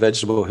was the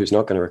vegetable who's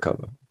not going to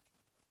recover.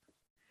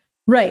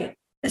 Right.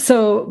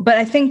 So, but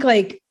I think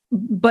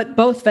but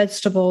both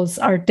vegetables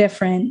are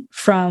different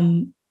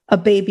from a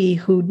baby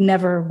who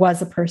never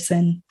was a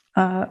person,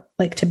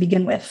 like to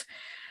begin with.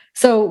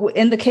 So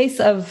in the case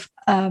of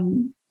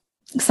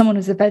someone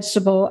who's a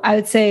vegetable, I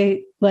would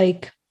say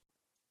like,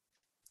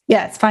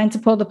 yeah, it's fine to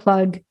pull the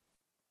plug. You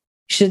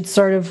should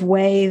sort of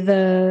weigh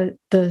the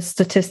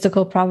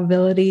statistical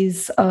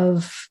probabilities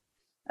of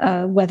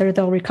whether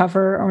they'll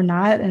recover or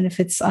not. And if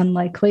it's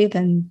unlikely,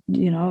 then,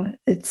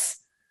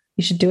 you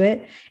should do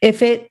it.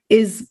 If it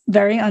is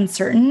very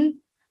uncertain,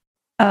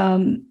 I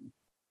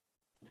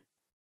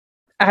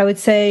would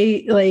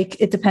say like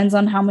it depends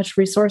on how much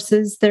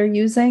resources they're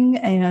using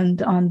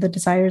and on the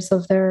desires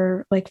of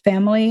their like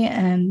family.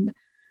 And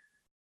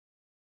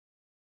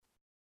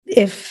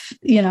if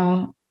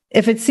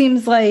it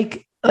seems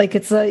like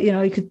it's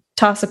you could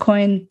toss a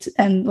coin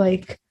and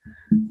like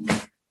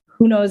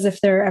who knows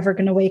if they're ever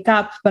going to wake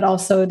up, but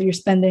also you're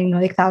spending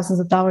like thousands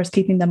of dollars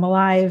keeping them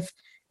alive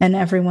and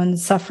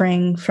everyone's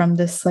suffering from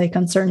this like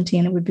uncertainty,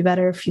 and it would be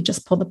better if you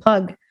just pull the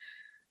plug.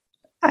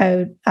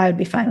 I would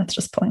be fine with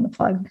just pulling the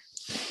plug.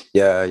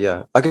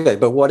 Yeah. Okay,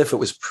 but what if it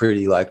was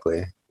pretty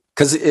likely?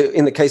 Because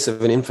in the case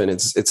of an infant,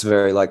 it's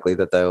very likely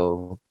that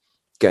they'll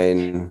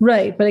gain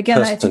right. But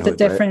again, I think the personhood,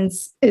 right?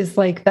 difference is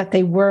like that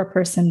they were a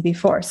person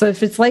before. So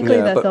if it's likely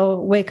Yeah, that but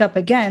they'll wake up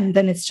again,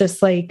 then it's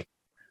just like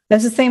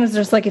that's the same as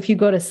just like if you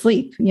go to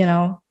sleep, you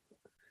know,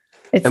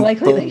 it's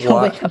likely that you'll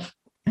wake up.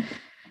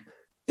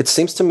 It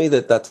seems to me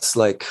that that's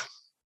like,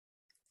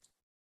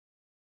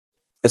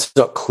 it's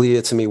not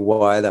clear to me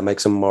why that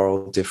makes a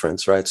moral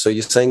difference, right? So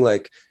you're saying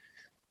like,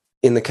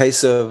 in the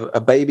case of a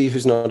baby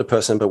who's not a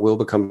person but will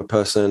become a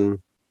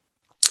person,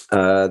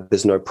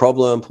 there's no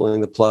problem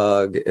pulling the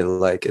plug.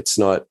 It's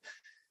not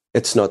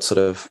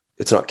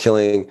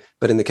killing.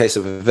 But in the case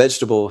of a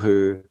vegetable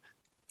who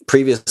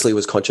previously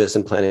was conscious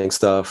and planning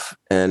stuff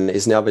and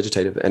is now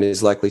vegetative and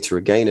is likely to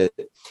regain it,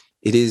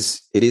 it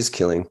is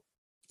killing.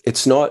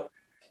 It's not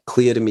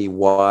clear to me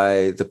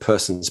why the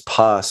person's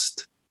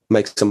past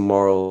makes a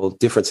moral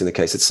difference in the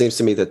case. It seems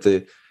to me that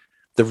the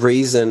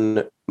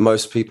reason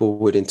most people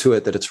would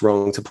intuit that it's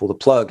wrong to pull the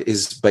plug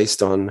is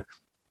based on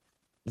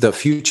the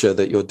future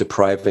that you're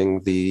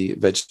depriving the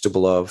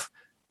vegetable of,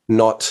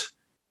 not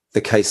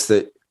the case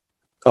that,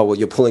 oh, well,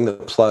 you're pulling the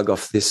plug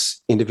off this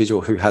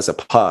individual who has a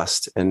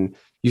past and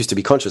used to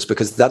be conscious,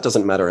 because that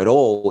doesn't matter at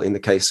all in the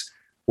case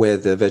where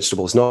the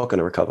vegetable is not going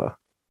to recover.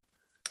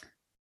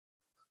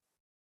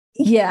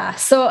 Yeah.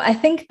 So I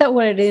think that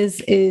what it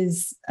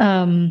is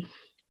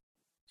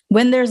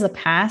when there's a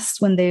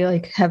past, when they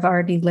like have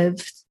already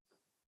lived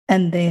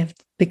and they have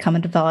become a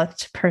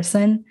developed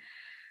person,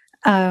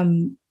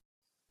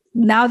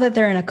 now that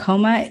they're in a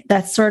coma,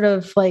 that's sort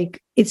of like,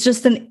 it's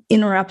just an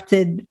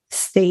interrupted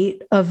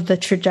state of the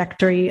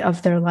trajectory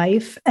of their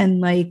life.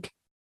 And like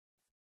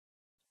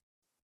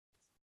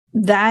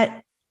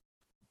that,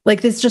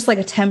 like, it's just like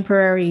a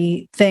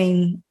temporary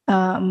thing.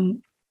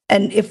 And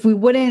if we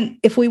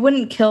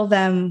wouldn't kill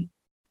them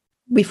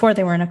before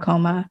they were in a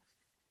coma,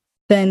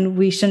 then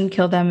we shouldn't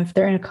kill them if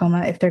they're in a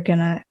coma, if they're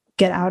gonna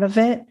get out of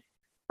it.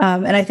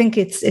 And I think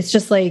it's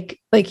just like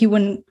you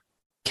wouldn't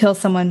kill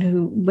someone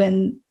who,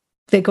 when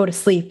they go to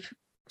sleep,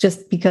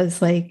 just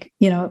because like,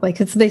 you know, like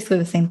it's basically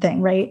the same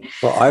thing, right?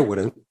 Well, I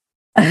wouldn't.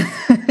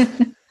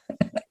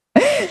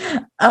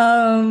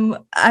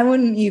 I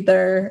wouldn't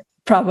either,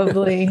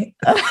 probably,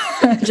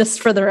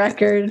 just for the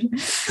record.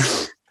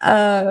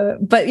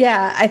 But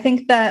yeah, I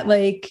think that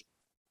like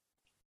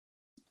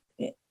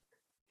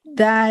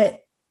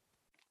that,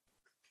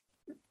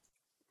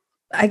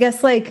 I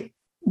guess like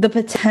the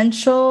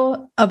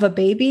potential of a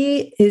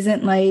baby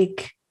isn't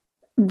like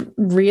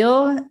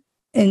real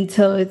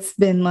until it's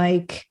been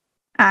like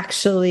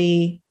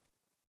actually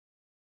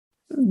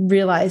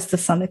realized to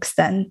some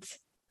extent.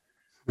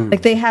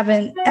 Like they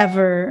haven't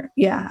ever,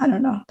 I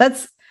don't know.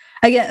 That's,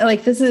 again,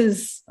 like this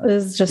is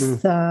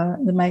just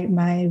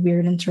my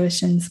weird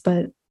intuitions,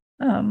 but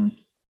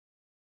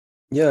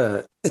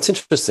yeah, it's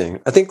interesting.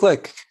 I think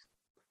like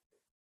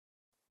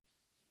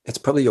it's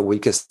probably your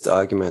weakest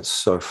argument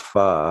so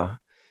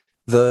far.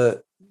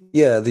 The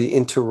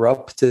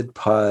interrupted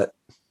part,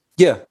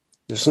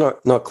 it's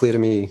not clear to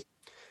me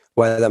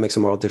why that makes a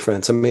moral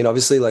difference. I mean,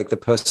 obviously, like the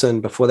person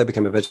before they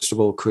became a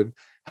vegetable could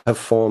have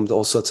formed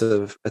all sorts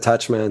of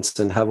attachments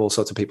and have all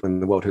sorts of people in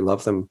the world who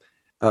love them,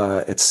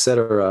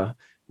 etc.,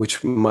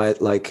 which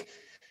might like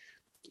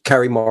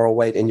carry moral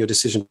weight in your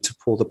decision to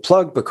pull the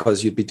plug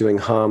because you'd be doing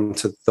harm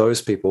to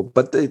those people.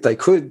 But they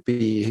could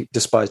be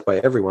despised by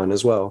everyone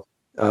as well.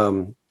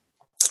 But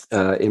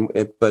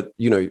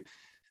you know,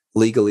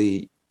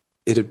 legally,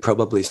 it'd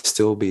probably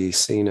still be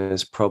seen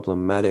as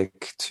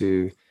problematic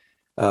to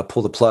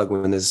pull the plug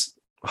when there's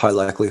high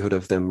likelihood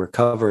of them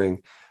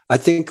recovering. I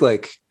think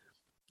like,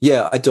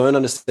 I don't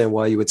understand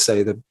why you would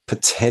say the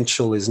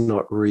potential is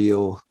not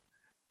real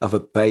of a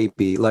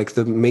baby. Like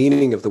the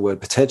meaning of the word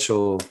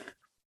potential,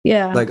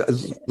 like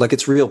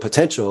it's real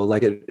potential.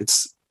 Like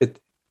it's.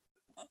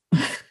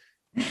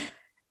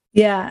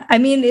 Yeah, I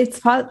mean,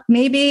 it's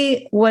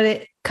maybe what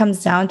it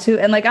comes down to,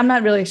 and like I'm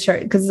not really sure,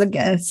 because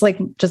again, it's like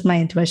just my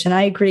intuition.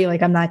 I agree,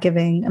 like I'm not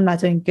doing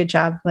a good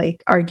job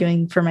like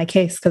arguing for my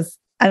case, because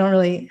I don't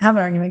really have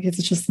an argument, because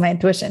it's just my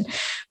intuition.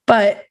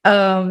 But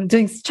trying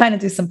to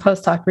do some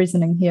post hoc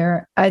reasoning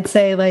here, I'd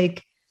say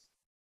like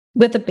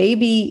with a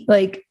baby,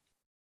 like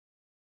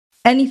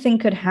anything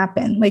could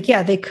happen. Like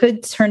they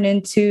could turn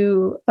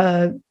into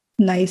a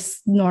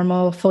nice,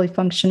 normal, fully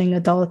functioning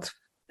adult.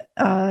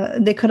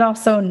 They could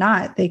also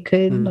not. They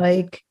could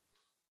like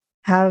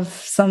have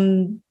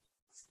some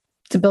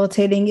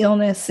debilitating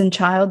illness in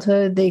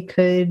childhood. They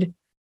could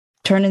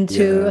turn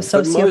into a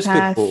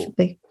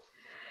sociopath.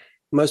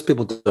 Most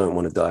people don't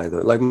want to die,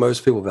 though. Like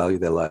most people value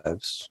their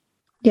lives.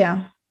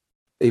 Yeah.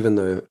 Even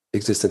though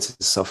existence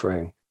is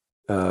suffering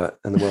and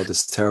the world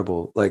is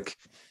terrible, like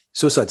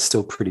suicide's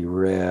still pretty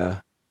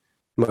rare.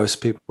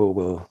 Most people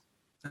will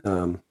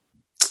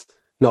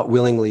not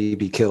willingly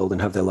be killed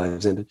and have their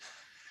lives ended.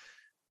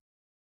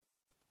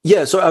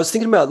 Yeah, so I was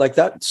thinking about like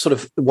that sort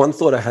of one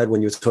thought I had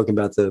when you were talking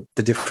about the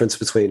difference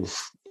between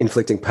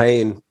inflicting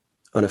pain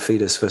on a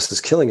fetus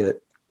versus killing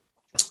it.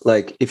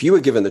 Like if you were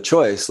given the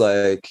choice,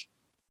 like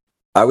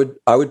I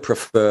would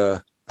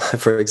prefer,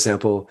 for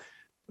example,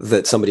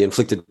 that somebody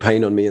inflicted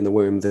pain on me in the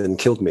womb than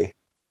killed me.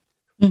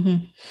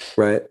 Mm-hmm.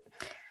 Right.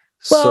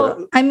 Well,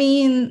 So, I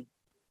mean,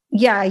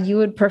 yeah, you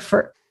would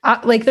prefer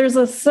like there's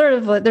a sort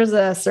of there's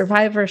a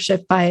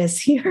survivorship bias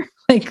here.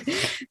 Like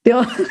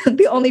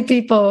the only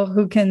people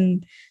who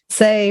can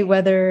say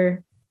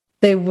whether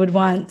they would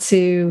want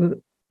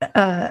to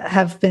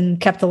have been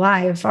kept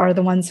alive are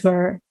the ones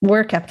who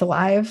were kept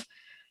alive.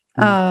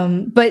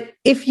 But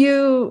if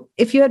you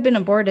had been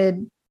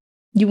aborted,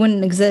 you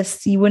wouldn't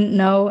exist, you wouldn't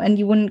know, and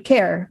you wouldn't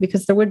care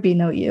because there would be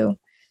no you.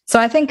 So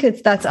I think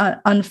that's an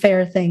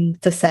unfair thing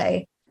to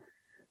say.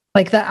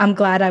 Like that, I'm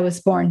glad I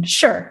was born.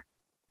 Sure,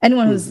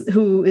 anyone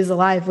who is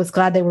alive was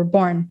glad they were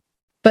born,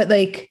 but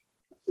like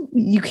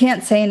you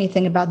can't say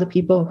anything about the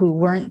people who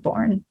weren't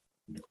born.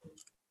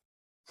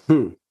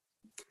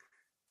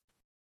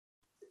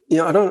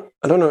 Yeah, I don't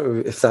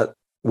know if that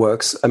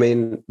works. I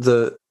mean,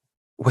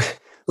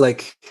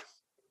 like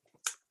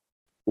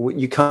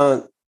you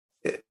can't.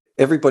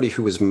 Everybody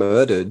who was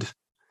murdered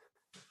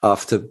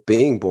after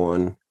being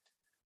born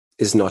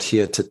is not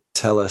here to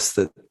tell us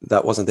that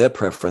that wasn't their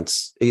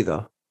preference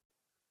either.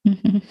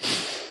 Mm-hmm.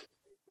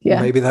 Yeah,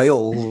 maybe they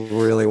all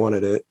really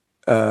wanted it,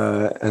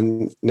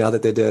 and now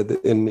that they're dead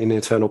in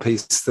eternal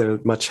peace, they're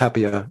much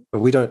happier.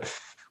 But we don't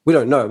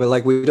know. But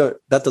like we don't.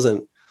 That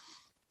doesn't.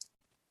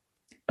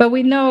 But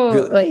we know,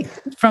 really,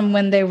 like from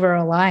when they were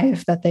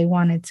alive, that they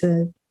wanted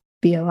to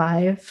be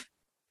alive.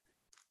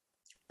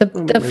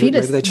 The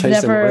fetus maybe they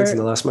changed their minds in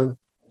the never. last moment.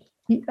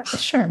 Yeah,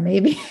 sure,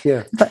 maybe.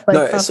 Yeah. But like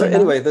No. So probably not.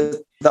 anyway,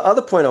 the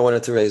other point I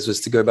wanted to raise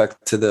was to go back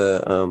to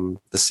the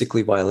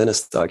sickly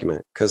violinist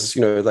argument, because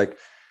like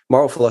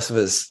moral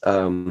philosophers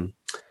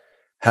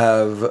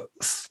have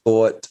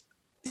thought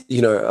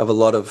of a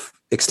lot of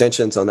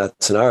extensions on that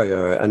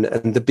scenario, and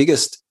the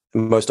biggest,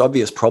 most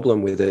obvious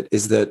problem with it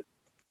is that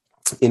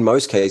in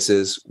most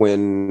cases,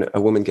 when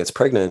a woman gets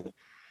pregnant,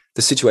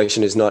 the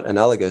situation is not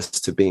analogous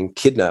to being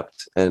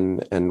kidnapped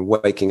and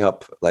waking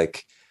up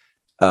like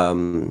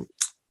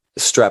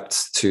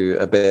strapped to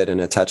a bed and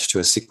attached to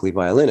a sickly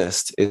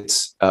violinist.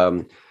 It's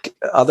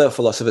other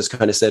philosophers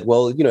kind of said,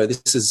 well,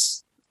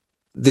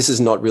 this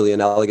is not really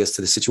analogous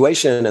to the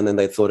situation, and then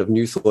they thought of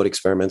new thought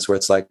experiments where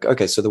it's like,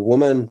 okay, so the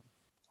woman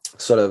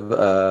sort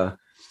of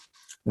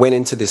went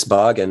into this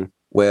bargain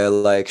where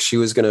like she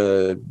was going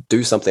to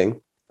do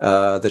something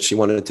that she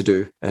wanted to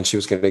do, and she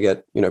was going to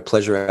get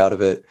pleasure out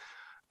of it,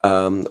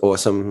 or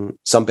some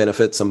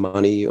benefit, some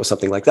money or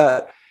something like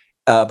that.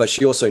 But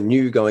she also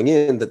knew going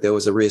in that there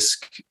was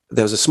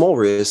a small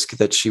risk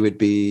that she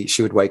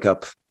would wake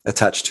up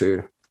attached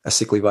to a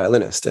sickly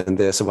violinist, and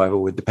their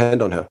survival would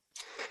depend on her.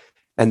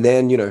 And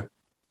then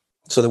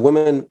so the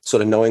woman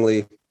sort of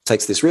knowingly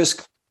takes this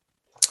risk,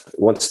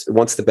 wants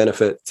the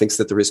benefit, thinks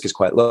that the risk is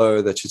quite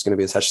low, that she's going to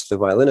be attached to the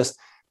violinist,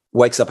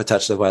 wakes up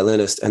attached to the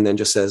violinist, and then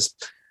just says,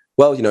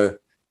 well,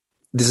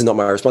 this is not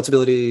my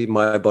responsibility.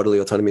 My bodily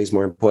autonomy is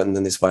more important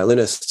than this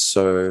violinist.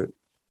 So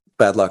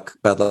bad luck,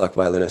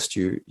 violinist.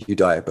 You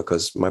die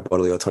because my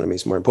bodily autonomy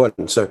is more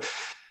important. So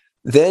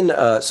then,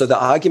 so the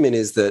argument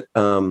is that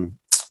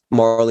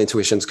moral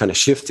intuitions kind of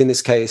shift in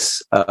this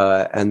case,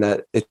 and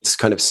that it's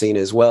kind of seen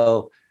as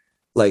well,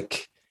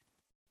 like,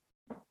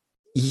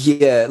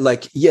 you're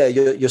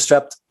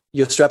strapped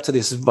to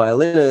this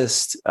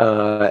violinist,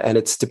 and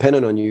it's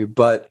dependent on you,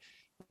 but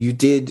you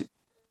did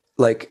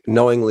like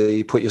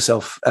knowingly put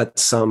yourself at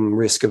some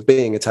risk of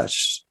being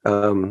attached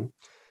to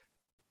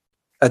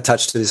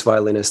this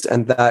violinist,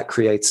 and that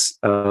creates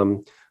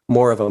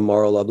more of a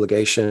moral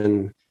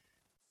obligation.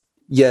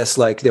 Yes,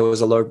 like there was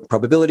a low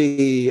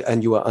probability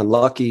and you were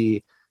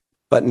unlucky,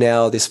 but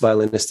now this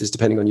violinist is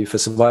depending on you for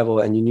survival,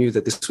 and you knew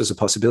that this was a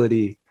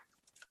possibility.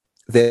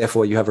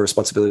 Therefore, you have a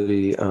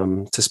responsibility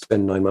to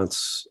spend 9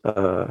 months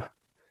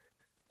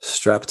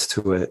strapped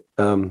to it.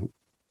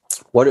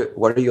 What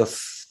are your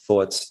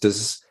thoughts?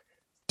 Does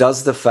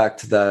the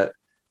fact that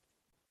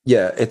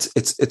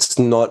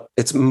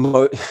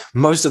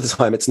most of the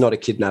time it's not a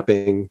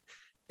kidnapping,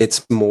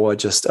 it's more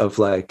just of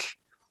like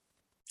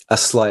a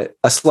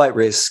slight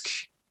risk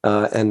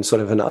and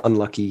sort of an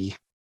unlucky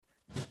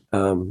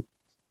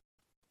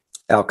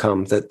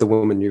outcome that the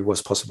woman knew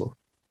was possible?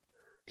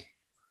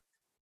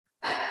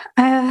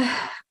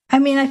 I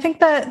mean, I think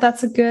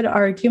that's a good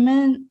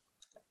argument,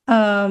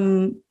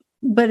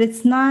 but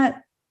it's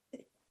not.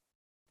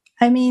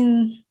 I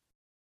mean,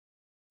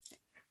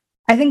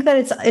 I think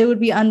that it would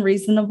be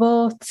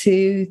unreasonable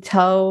to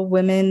tell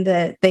women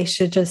that they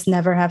should just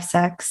never have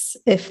sex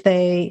if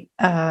they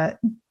don't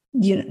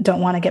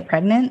want to get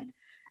pregnant,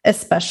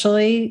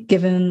 especially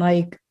given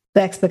like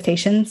the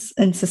expectations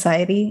in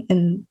society,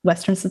 in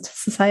Western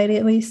society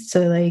at least,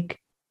 to like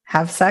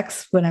have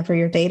sex whenever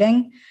you're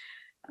dating.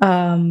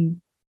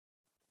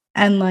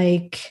 And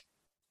like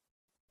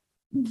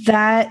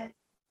that,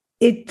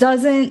 it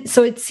doesn't,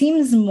 so it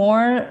seems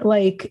more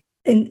like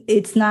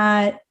it's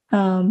not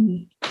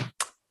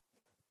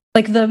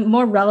like the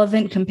more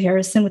relevant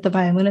comparison with the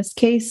violinist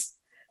case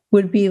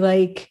would be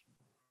like,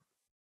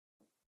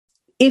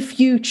 if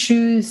you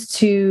choose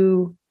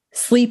to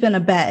sleep in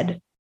a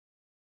bed,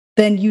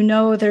 then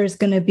there's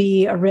going to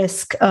be a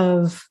risk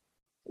of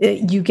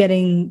you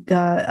getting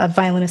a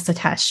violinist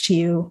attached to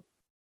you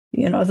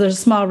there's a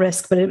small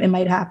risk, but it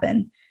might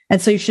happen.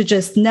 And so you should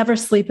just never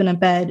sleep in a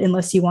bed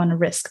unless you want to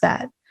risk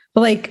that.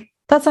 But like,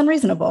 that's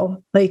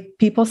unreasonable. Like,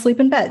 people sleep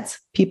in beds,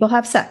 people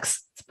have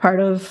sex. It's part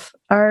of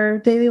our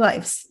daily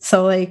lives.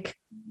 So like,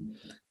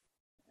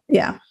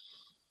 yeah.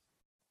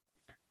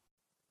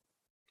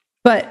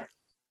 But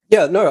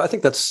yeah, no, I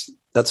think that's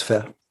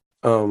fair.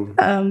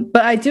 But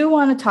I do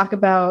want to talk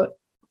about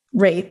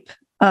rape,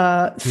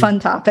 fun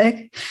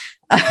topic,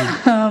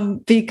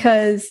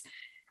 because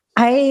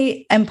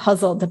I am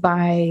puzzled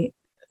by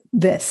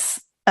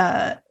this,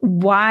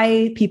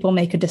 why people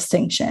make a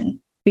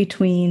distinction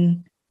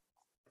between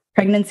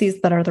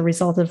pregnancies that are the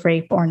result of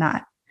rape or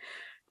not.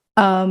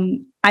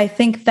 I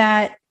think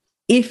that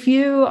if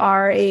you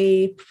are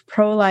a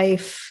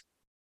pro-life,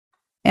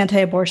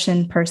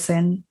 anti-abortion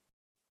person,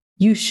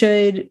 you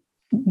should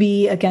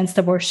be against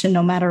abortion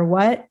no matter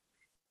what,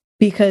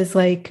 because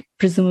like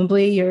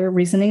presumably your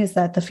reasoning is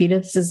that the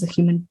fetus is a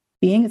human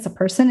being, it's a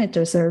person, it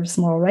deserves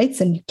moral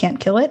rights, and you can't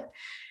kill it.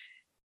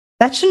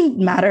 That shouldn't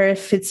matter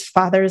if its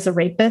father is a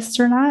rapist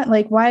or not.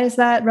 Like, why is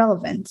that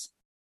relevant?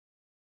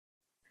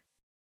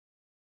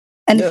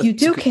 And if you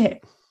do care,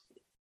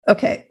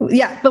 okay,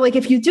 yeah, but like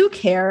if you do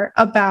care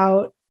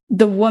about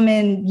the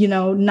woman,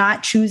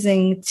 not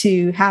choosing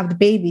to have the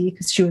baby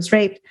because she was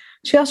raped,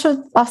 she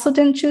also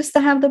didn't choose to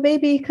have the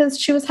baby because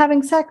she was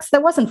having sex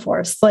that wasn't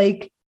forced.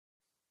 Like,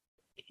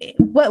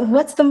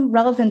 what's the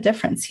relevant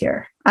difference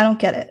here? I don't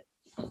get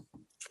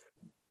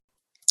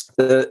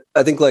it.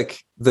 I think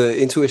like the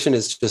intuition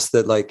is just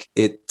that like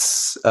it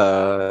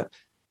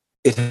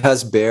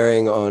has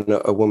bearing on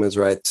a woman's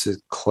right to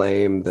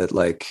claim that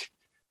like,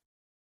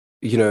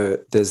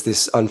 there's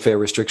this unfair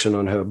restriction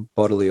on her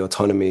bodily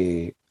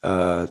autonomy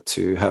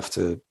to have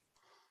to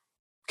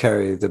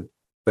carry the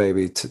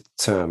baby to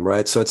term,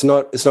 right? So it's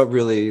not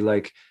really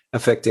like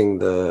affecting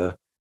the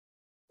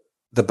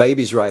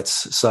baby's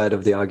rights side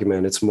of the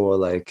argument. It's more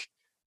like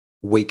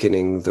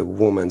weakening the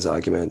woman's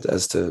argument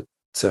as to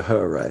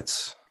her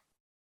rights.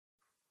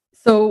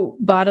 So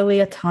bodily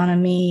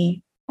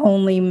autonomy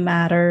only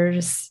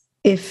matters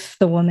if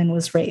the woman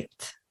was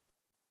raped,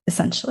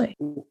 essentially.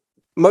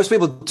 Most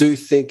people do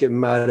think it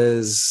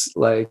matters,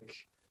 like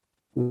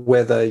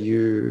whether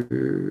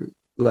you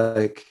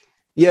like.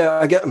 Yeah,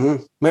 I get.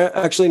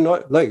 Actually,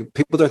 not like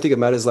people don't think it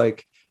matters.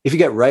 Like if you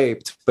get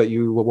raped, but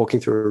you were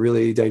walking through a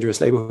really dangerous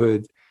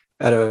neighborhood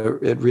at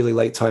really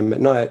late time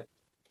at night,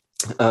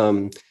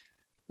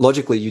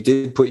 logically you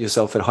did put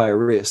yourself at higher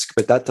risk.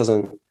 But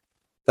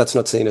that's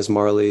not seen as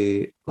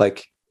morally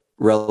like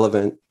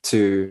relevant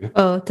to.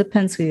 Well, it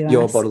depends who you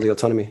your ask. Bodily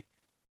autonomy.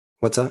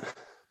 What's that?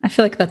 I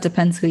feel like that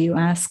depends who you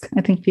ask.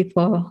 I think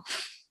people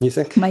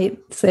might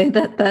say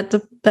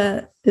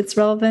that it's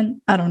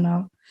relevant. I don't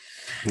know.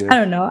 Yeah. I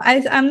don't know.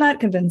 I'm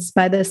not convinced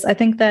by this. I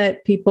think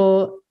that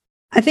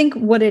I think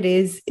what it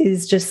is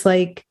just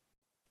like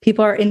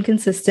people are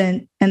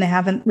inconsistent and they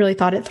haven't really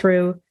thought it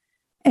through.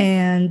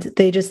 And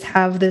they just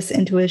have this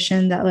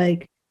intuition that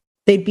like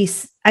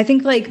I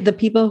think like the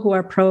people who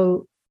are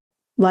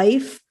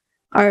pro-life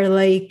are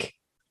like,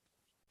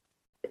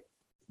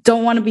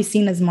 don't want to be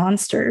seen as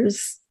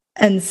monsters.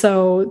 And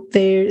so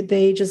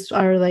they just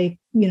are like,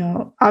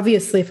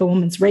 obviously if a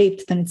woman's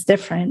raped, then it's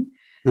different.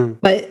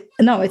 But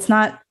no, it's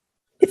not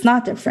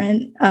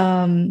different.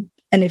 And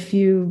if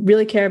you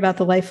really care about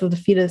the life of the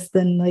fetus,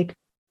 then like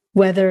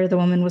whether the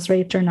woman was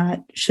raped or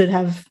not should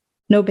have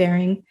no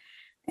bearing.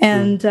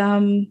 And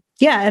and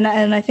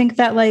I think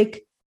that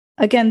like,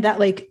 again, that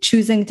like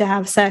choosing to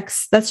have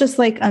sex, that's just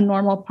like a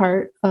normal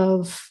part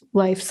of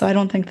life. So I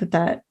don't think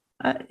that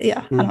I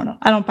don't know.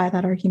 I don't buy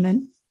that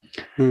argument.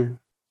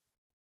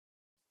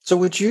 So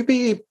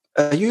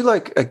are you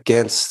like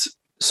against,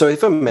 so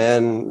if a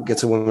man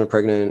gets a woman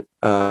pregnant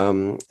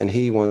and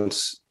he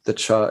wants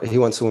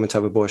the woman to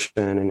have abortion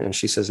and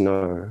she says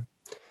no,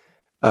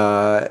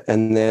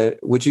 and then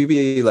would you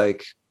be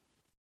like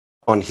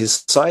on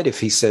his side if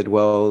he said,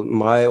 well,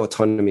 my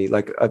autonomy,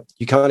 like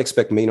you can't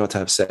expect me not to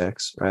have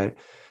sex, right?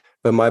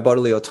 But my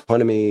bodily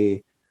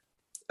autonomy,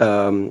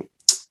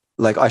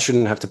 like I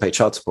shouldn't have to pay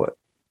child support.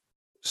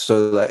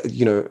 So like,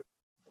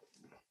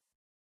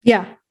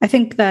 Yeah, I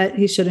think that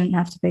he shouldn't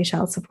have to pay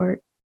child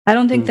support. I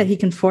don't think that he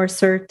can force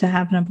her to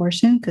have an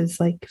abortion because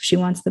like if she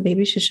wants the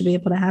baby, she should be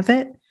able to have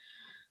it.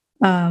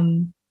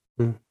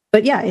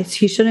 But yeah,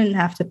 he shouldn't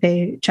have to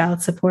pay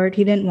child support.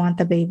 He didn't want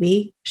the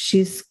baby.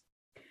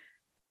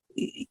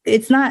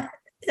 It's not,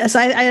 so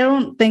I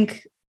don't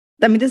think,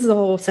 I mean, this is a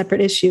whole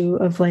separate issue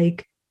of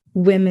like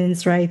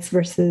women's rights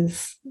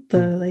versus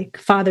the like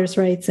father's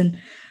rights.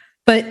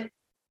 But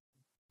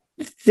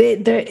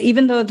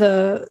even though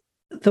the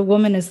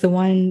woman is the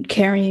one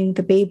carrying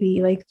the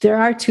baby, like there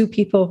are two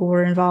people who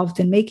were involved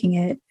in making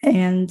it,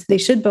 and they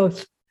should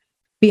both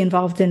be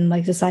involved in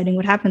like deciding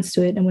what happens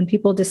to it. And when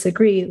people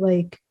disagree,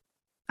 like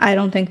I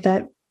don't think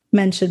that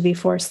men should be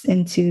forced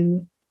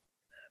into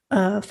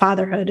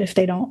fatherhood if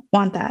they don't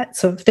want that.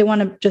 So if they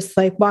want to just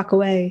like walk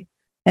away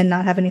and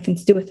not have anything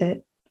to do with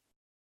it,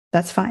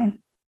 that's fine.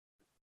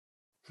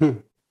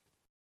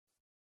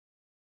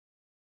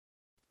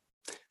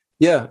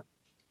 Yeah.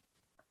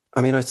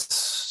 I mean, I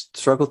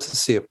struggle to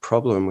see a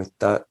problem with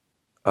that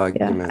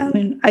argument. I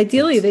mean,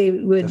 ideally, That's they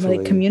would definitely...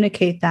 like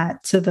communicate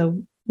that to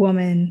the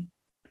woman,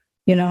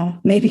 you know,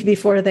 maybe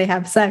before they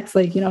have sex,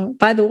 like, you know,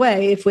 by the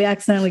way, if we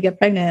accidentally get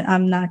pregnant,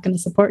 I'm not going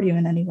to support you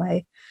in any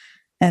way.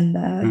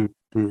 And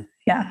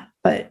yeah,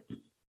 but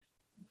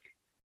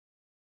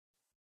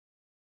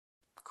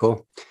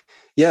cool.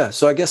 Yeah,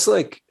 so I guess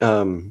like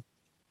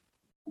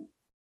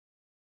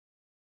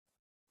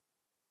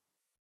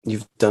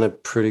you've done a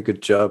pretty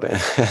good job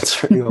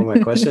answering all my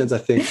questions, I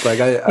think. Like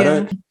I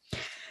don't...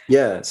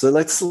 Yeah, so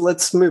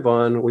let's move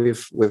on.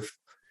 We've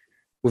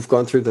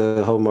gone through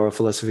the whole moral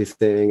philosophy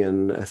thing,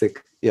 and I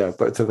think, yeah,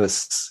 both of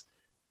us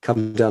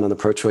come down on the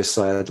pro-choice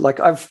side. Like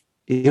I've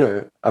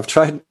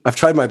tried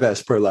my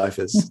best,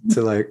 pro-lifers,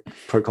 to like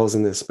poke holes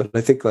in this, but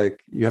I think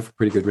like you have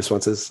pretty good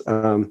responses.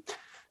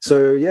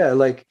 So yeah,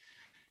 like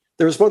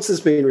the response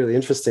has been really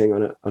interesting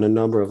on a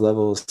number of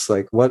levels.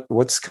 Like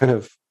what's kind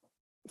of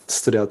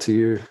stood out to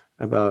you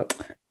about...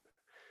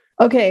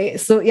 Okay,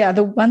 so yeah,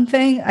 the one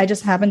thing, I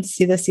just happened to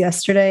see this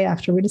yesterday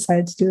after we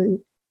decided to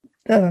do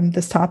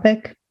this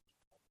topic,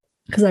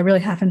 because I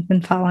really haven't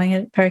been following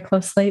it very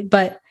closely,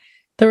 but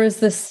there was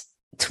this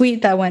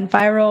tweet that went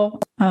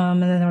viral,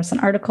 and then there was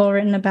an article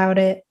written about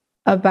it,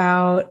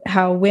 about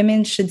how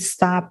women should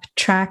stop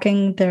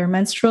tracking their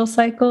menstrual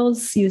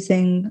cycles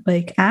using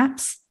like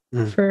apps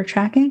for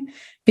tracking,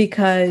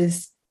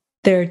 because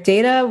their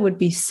data would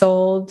be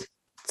sold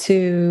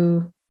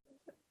to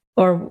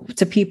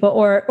people,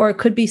 or it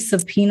could be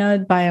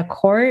subpoenaed by a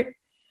court.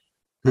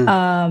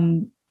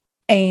 And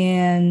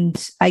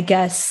I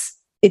guess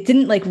it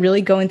didn't like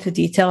really go into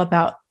detail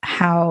about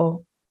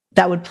how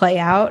that would play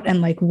out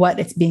and like what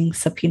it's being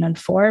subpoenaed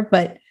for.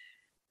 But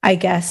I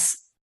guess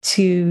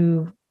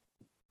to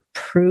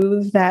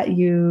prove that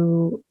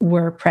you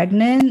were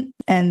pregnant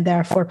and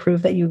therefore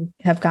prove that you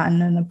have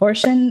gotten an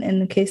abortion in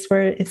the case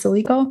where it's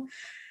illegal,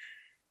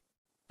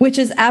 which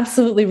is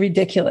absolutely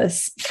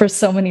ridiculous for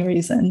so many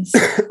reasons.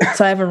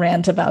 So I have a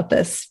rant about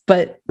this,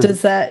 but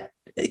does that,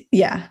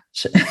 yeah.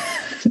 Should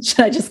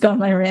I just go on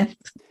my rant?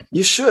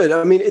 You should.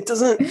 I mean, it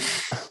doesn't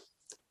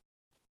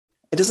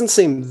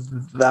seem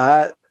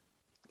that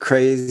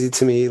crazy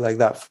to me, like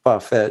that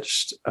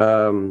far-fetched.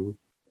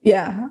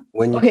 Yeah.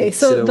 When you okay,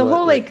 so the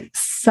whole like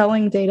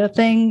selling data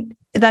thing,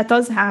 that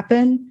does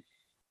happen,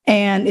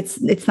 and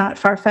it's not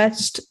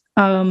far-fetched.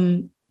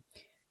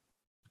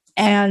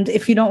 And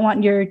if you don't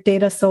want your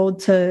data sold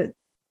to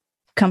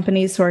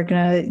companies who are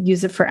going to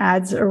use it for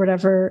ads or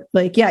whatever,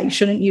 like, yeah, you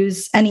shouldn't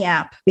use any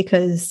app,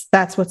 because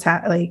that's what's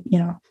like, you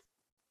know.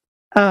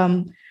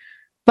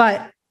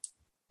 But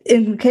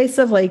in case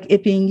of like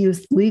it being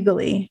used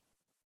legally,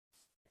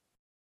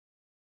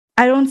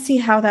 I don't see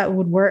how that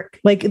would work.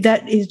 Like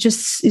that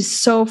is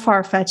so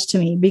far-fetched to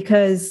me,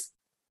 because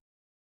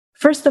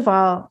first of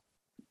all,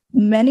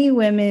 many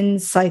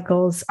women's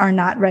cycles are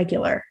not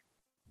regular.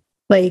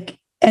 Like,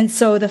 and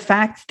so the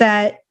fact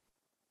that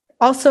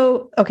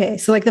also, okay,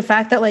 so like the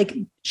fact that like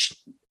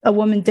a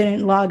woman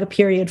didn't log a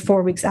period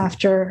 4 weeks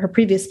after her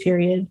previous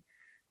period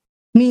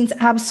means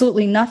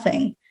absolutely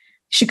nothing.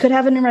 She could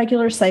have an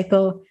irregular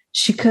cycle.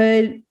 She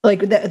could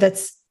like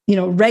that's, you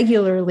know,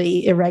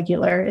 regularly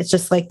irregular. It's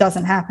just like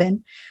doesn't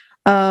happen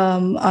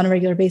on a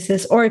regular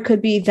basis. Or it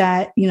could be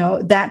that, you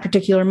know, that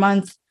particular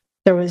month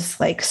there was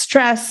like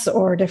stress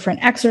or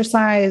different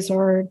exercise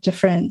or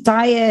different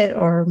diet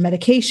or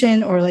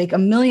medication or like a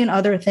million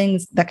other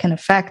things that can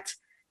affect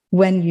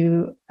when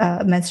you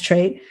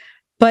menstruate.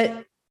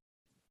 But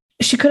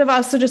she could have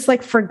also just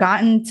like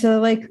forgotten to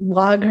like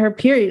log her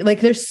period.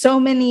 Like there's so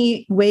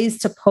many ways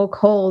to poke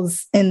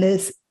holes in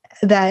this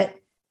that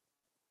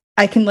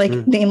I can like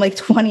name like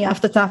 20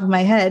 off the top of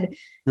my head.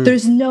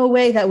 There's no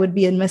way that would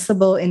be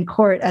admissible in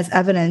court as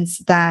evidence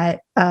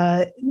that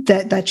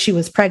that she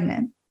was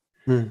pregnant.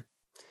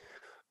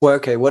 Well,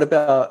 okay. What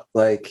about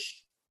like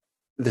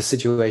the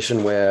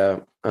situation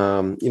where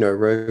you know,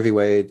 Roe v.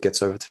 Wade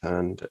gets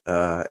overturned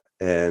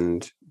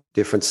and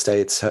different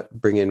states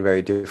bring in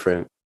very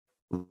different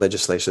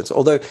legislations?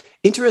 Although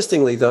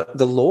interestingly, the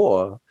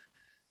law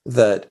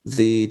that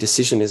the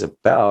decision is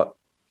about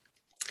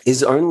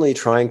is only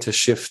trying to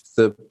shift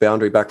the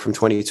boundary back from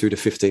 22 to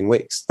 15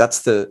 weeks.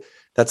 That's the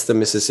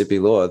Mississippi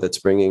law that's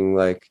bringing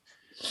like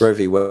Roe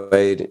v.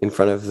 Wade in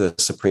front of the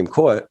Supreme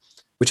Court,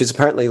 which is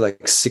apparently like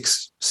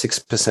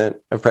 6%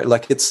 of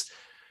like it's.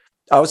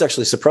 I was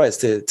actually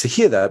surprised to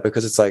hear that,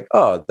 because it's like,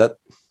 oh, that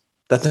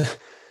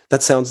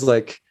sounds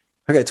like,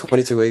 okay,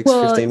 22 weeks,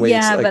 15 weeks.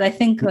 Yeah, like, but I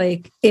think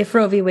like if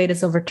Roe v. Wade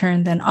is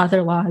overturned, then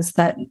other laws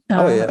that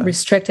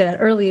restricted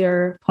at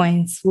earlier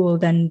points will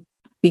then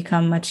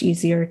become much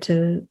easier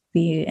to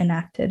be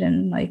enacted,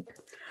 and like.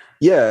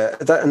 Yeah,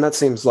 that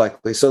seems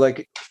likely. So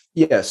like,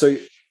 yeah, so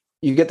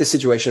you get this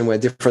situation where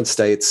different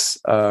states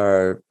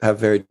have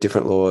very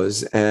different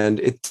laws,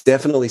 and it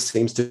definitely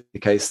seems to be the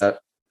case that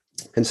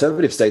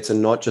conservative states are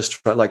not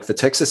just like the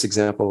Texas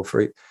example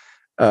for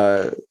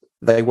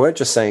they weren't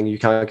just saying you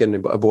can't get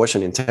an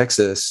abortion in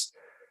Texas.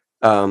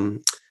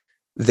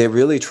 They're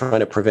really trying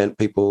to prevent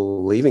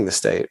people leaving the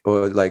state,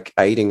 or like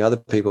aiding other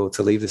people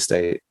to leave the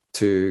state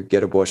to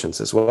get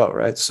abortions as well,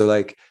 right? So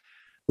like,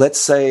 let's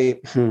say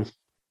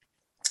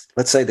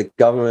the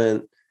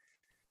government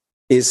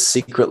is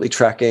secretly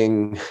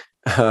tracking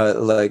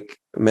like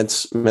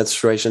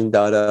menstruation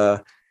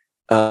data.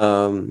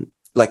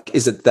 Like,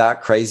 is it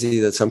that crazy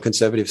that some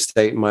conservative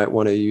state might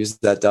want to use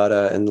that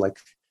data and like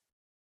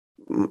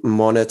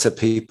monitor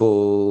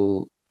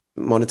people's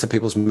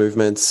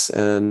movements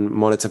and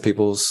monitor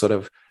people's sort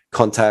of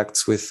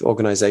contacts with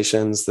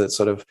organizations that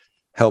sort of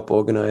help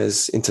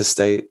organize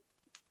interstate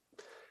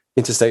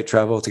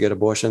travel to get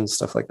abortions,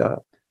 stuff like that?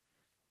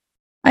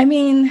 I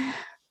mean,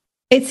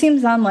 it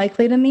seems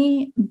unlikely to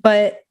me,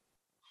 but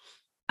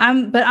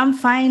I'm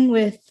fine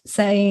with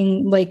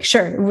saying like,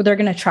 sure, they're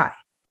going to try.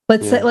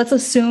 Let's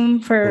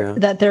assume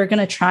that they're going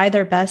to try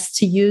their best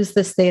to use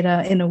this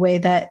data in a way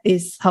that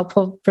is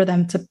helpful for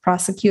them to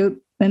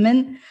prosecute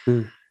women.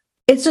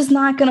 It's just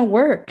not going to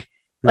work.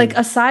 Like,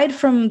 aside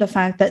from the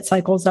fact that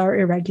cycles are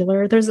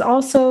irregular, there's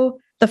also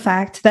the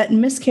fact that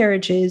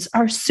miscarriages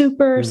are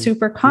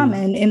super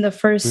common in the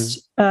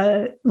first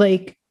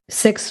like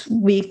 6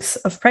 weeks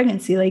of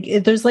pregnancy.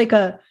 Like, there's like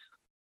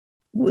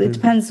it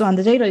depends on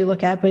the data you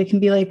look at, but it can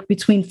be like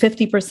between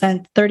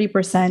 50%,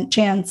 30%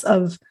 chance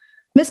of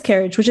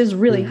miscarriage, which is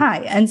really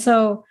high. And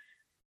so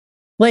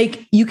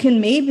like, you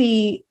can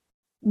maybe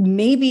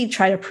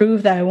try to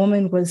prove that a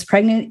woman was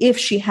pregnant if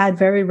she had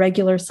very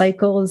regular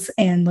cycles,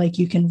 and like,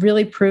 you can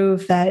really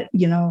prove that,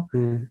 you know,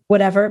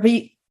 whatever.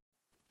 But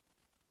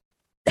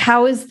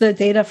how is the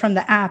data from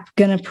the app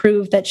going to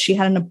prove that she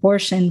had an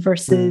abortion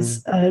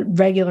versus a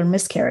regular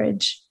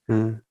miscarriage?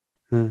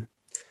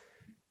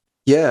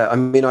 Yeah, I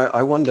mean,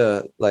 I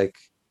wonder, like,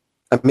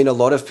 I mean, a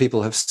lot of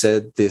people have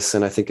said this,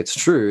 and I think it's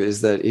true, is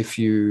that if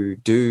you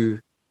do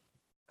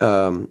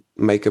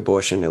make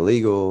abortion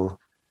illegal,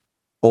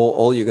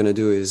 all you're going to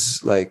do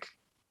is like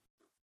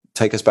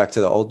take us back to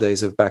the old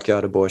days of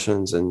backyard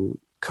abortions and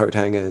coat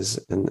hangers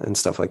and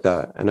stuff like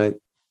that. And I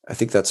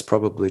think that's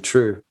probably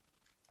true.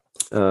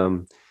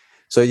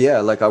 So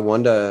yeah, like, I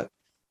wonder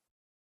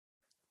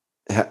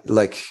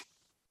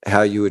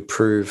how you would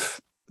prove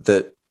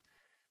that,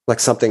 like,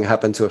 something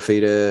happened to a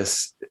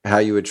fetus, how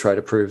you would try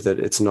to prove that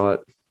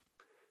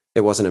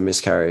it wasn't a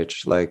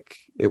miscarriage, like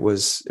it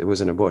was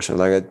an abortion.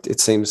 Like, it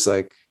seems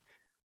like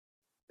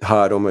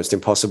hard, almost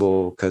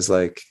impossible, because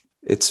like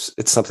it's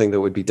something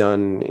that would be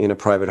done in a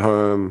private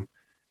home.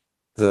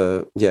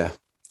 Obviously,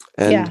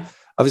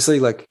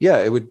 like,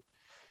 you'd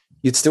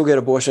still get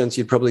abortions.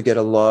 You'd probably get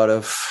a lot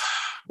of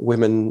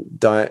women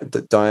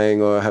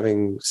dying or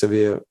having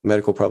severe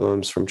medical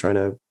problems from trying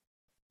to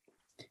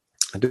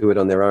do it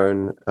on their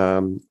own.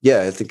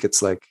 I think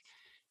it's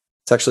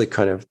actually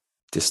kind of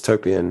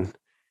dystopian.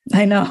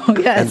 I know.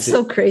 Yeah, it's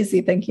so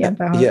crazy thinking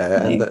about.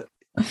 Yeah,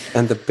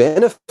 and the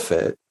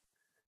benefit,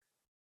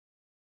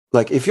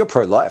 like, if you're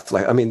pro-life,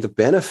 like, I mean, the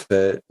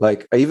benefit,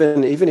 like,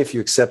 even if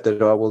you accept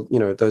that, oh, well, you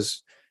know,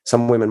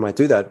 some women might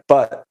do that,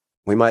 but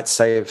we might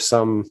save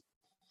some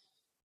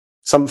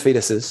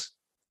fetuses.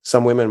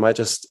 Some women might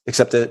just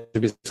accept it to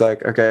be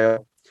like, okay,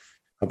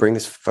 I'll bring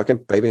this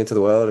fucking baby into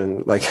the world,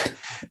 and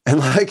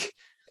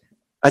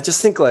I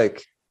just think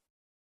like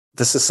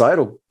the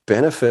societal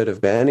benefit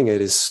of banning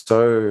it is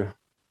so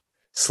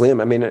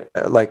slim. I mean,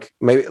 like,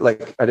 maybe,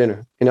 like, I don't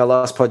know, in our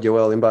last pod,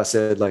 Yoel Imbar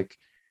said, like,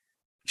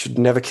 you should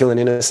never kill an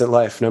innocent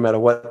life, no matter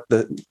what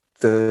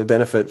the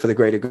benefit for the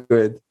greater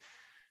good.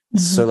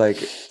 So like,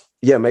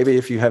 yeah, maybe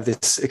if you have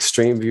this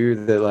extreme view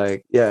that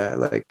like, yeah,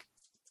 like,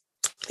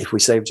 if we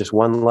save just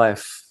one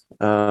life,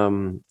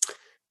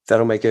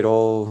 that'll make it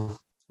all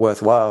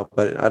worthwhile.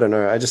 But I don't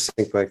know. I just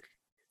think like,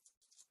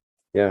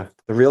 yeah,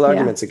 the real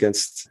argument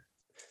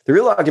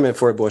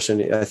for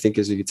abortion, I think,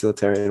 is a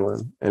utilitarian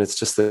one. And it's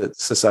just that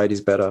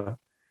society's better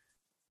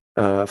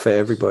for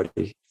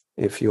everybody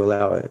if you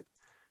allow it.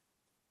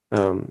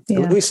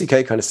 Louis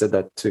C.K. kind of said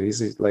that too.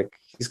 He's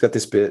got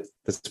this bit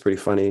that's pretty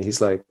funny. He's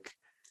like,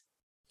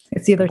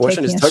 it's either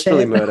abortion is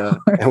totally murder,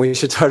 and we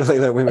should totally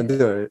let women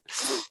do it,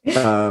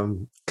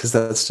 because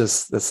that's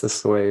just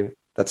the way.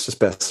 That's just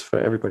best for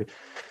everybody.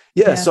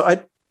 Yeah. So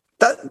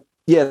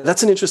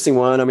that's an interesting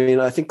one. I mean,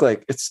 I think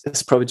like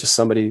it's probably just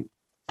somebody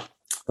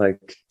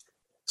like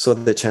saw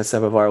the chance to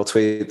have a viral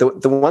tweet.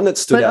 The one that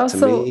stood out to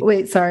me.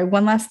 Wait, sorry.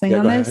 One last thing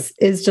on this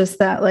is just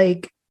that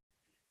like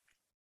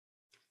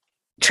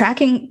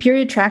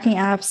period tracking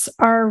apps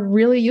are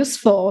really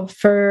useful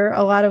for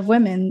a lot of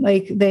women.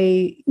 Like,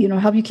 they, you know,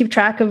 help you keep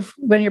track of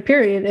when your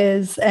period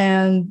is.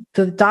 And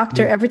the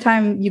doctor, every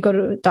time you go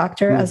to a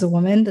doctor as a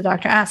woman, the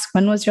doctor asks,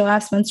 when was your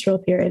last menstrual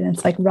period? And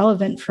it's like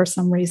relevant for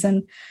some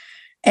reason.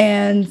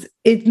 And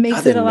it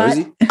makes it a lot.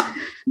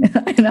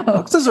 I know.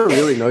 Doctors are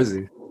really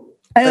nosy.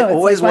 I know. They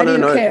always want to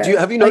know.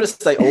 Have you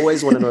noticed they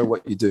always want to know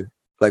what you do,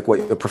 like what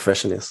your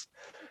profession is?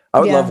 I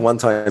would love one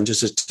time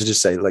just to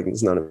say, like,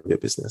 it's none of your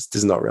business. This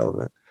is not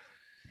relevant.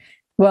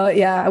 Well,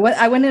 yeah,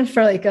 I went in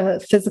for like a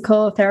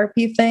physical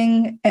therapy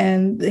thing,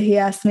 and he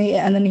asked me,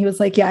 and then he was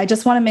like, yeah, I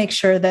just want to make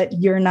sure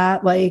that you're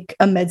not like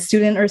a med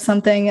student or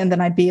something. And then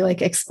I'd be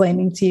like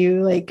explaining to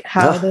you like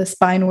how the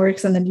spine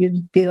works, and then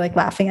you'd be like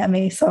laughing at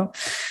me. So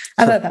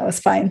I thought that was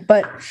fine.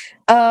 But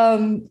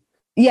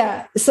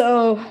yeah,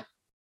 so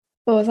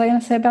what was I going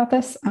to say about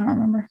this? I don't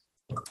remember.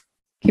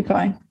 Keep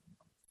going.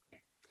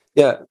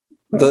 Yeah,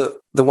 the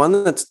one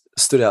that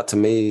stood out to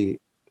me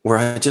where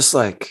I just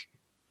like,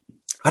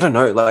 I don't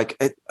know, like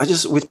I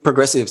just, with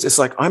progressives, it's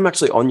like I'm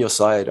actually on your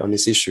side on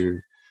this issue,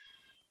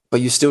 but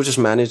you still just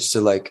manage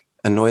to like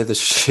annoy the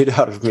shit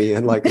out of me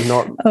and like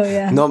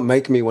not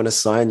make me want to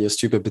sign your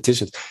stupid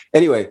petitions.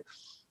 Anyway,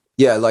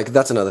 yeah, like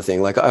that's another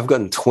thing. Like I've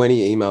gotten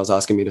 20 emails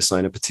asking me to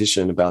sign a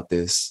petition about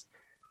this,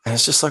 and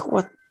it's just like,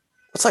 what's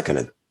that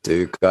gonna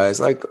do,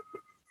 guys? Like,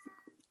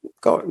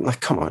 go,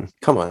 like, come on.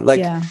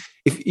 Like,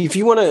 if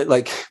you want to,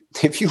 like,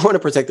 if you want to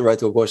protect the right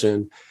to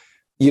abortion,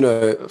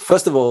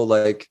 first of all,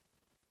 like,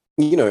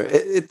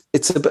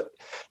 it's about,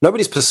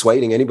 nobody's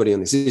persuading anybody on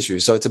this issue.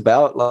 So it's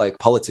about like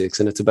politics,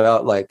 and it's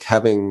about like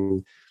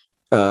having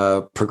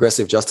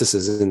progressive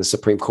justices in the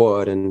Supreme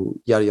Court and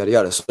yada, yada,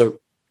 yada. So,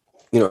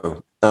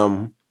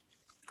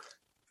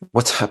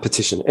 what's that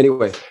petition?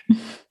 Anyway,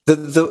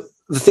 the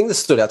thing that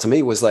stood out to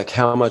me was like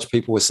how much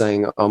people were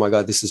saying, oh my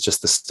God, this is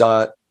just the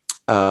start.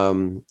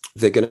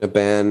 They're going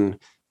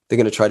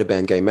to try to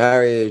ban gay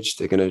marriage.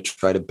 They're going to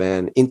try to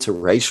ban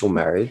interracial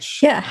marriage.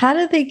 Yeah. How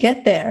did they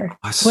get there?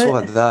 I saw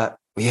that.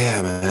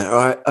 Yeah,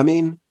 man. I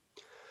mean,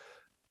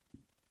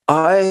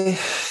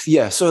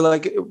 so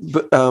like,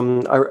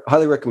 I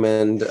highly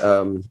recommend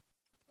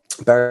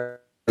Barry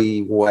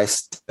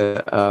Weiss,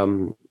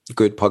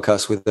 good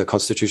podcast with the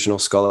constitutional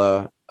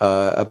scholar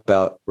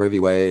about Roe v.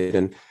 Wade.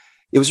 And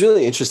it was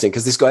really interesting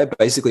because this guy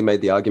basically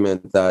made the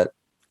argument that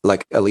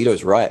like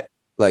Alito's right.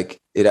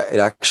 Like it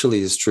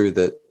actually is true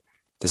that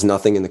there's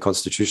nothing in the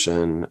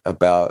Constitution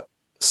about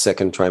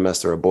second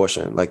trimester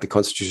abortion. Like the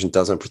Constitution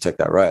doesn't protect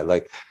that right.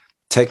 Like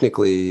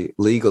technically,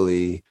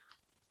 legally,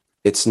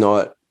 this is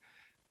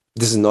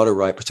not a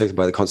right protected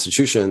by the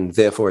Constitution.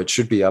 Therefore, it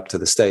should be up to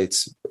the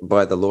states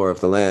by the law of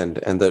the land.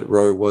 And that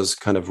Roe was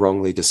kind of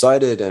wrongly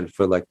decided and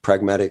for like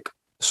pragmatic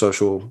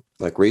social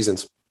like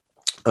reasons.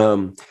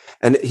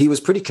 And he was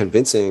pretty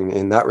convincing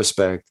in that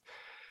respect.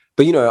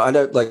 But,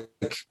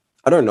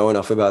 I don't know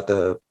enough about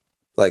the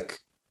like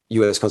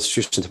US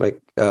Constitution to make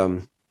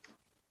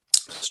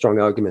strong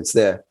arguments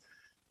there.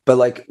 But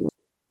like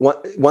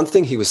one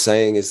thing he was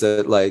saying is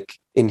that like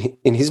in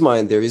his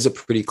mind, there is a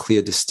pretty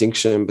clear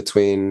distinction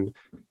between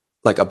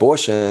like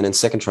abortion and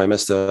second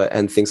trimester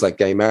and things like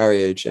gay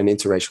marriage and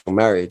interracial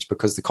marriage,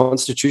 because the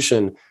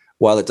Constitution,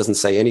 while it doesn't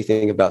say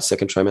anything about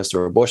second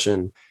trimester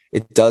abortion,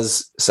 it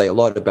does say a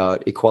lot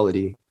about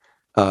equality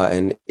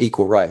and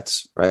equal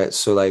rights, right?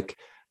 So like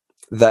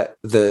that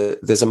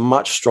there's a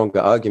much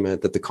stronger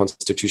argument that the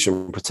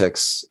Constitution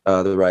protects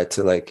the right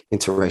to like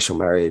interracial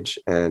marriage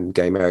and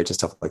gay marriage and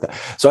stuff like that.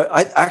 So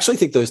I actually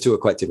think those two are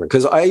quite different,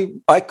 because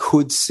I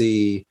could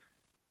see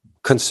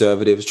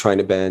conservatives trying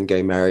to ban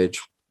gay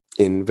marriage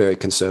in very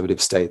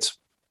conservative states.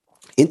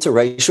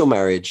 Interracial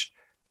marriage,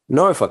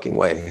 no fucking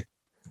way.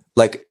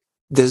 Like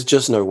there's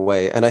just no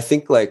way. And I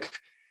think like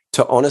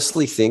to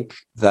honestly think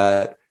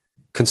that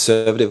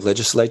conservative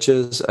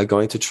legislatures are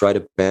going to try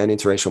to ban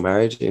interracial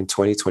marriage in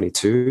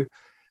 2022,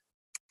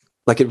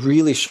 like it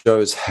really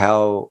shows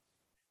how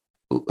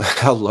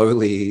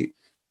lowly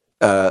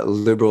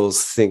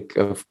liberals think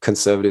of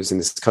conservatives in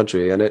this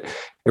country. And it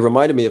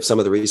reminded me of some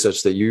of the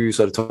research that you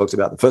sort of talked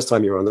about the first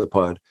time you were on the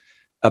pod,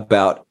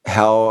 about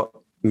how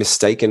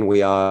mistaken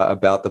we are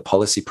about the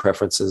policy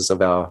preferences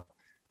of our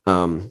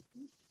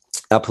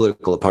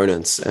political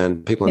opponents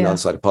and people on the other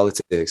side of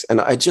politics. And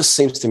it just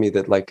seems to me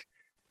that like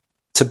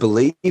to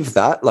believe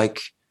that,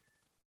 like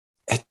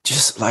it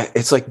just like,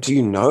 it's like, do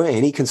you know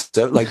any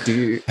conservative, like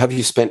have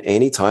you spent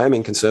any time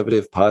in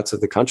conservative parts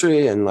of the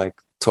country and like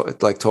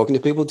talking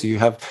to people? Do you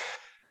have,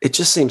 it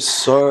just seems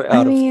so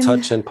out of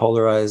touch and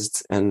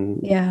polarized. And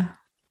yeah,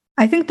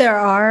 I think there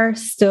are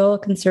still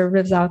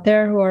conservatives out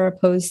there who are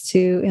opposed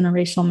to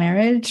interracial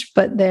marriage,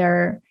 but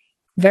they're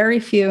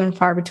very few and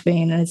far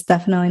between. And it's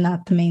definitely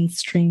not the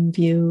mainstream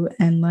view.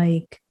 And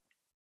like,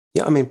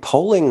 yeah, I mean,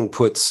 polling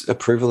puts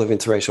approval of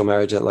interracial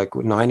marriage at like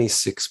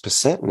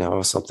 96% now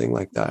or something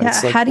like that. Yeah,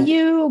 it's like, how do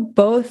you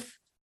both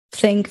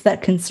think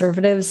that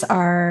conservatives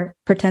are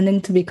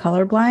pretending to be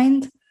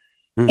colorblind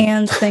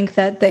and think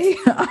that they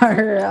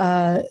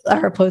are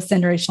opposed to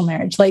interracial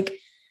marriage? Like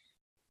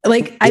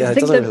I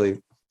think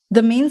that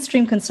the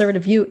mainstream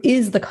conservative view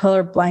is the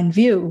colorblind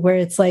view, where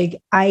it's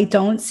like, I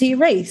don't see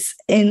race.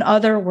 In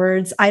other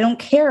words, I don't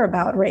care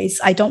about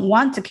race. I don't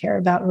want to care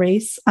about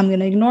race. I'm going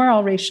to ignore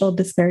all racial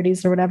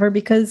disparities or whatever,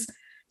 because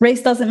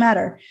race doesn't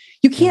matter.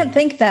 You can't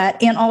think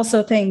that and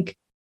also think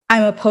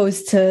I'm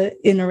opposed to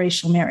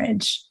interracial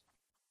marriage.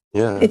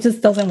 Yeah. It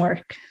just doesn't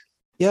work.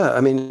 Yeah.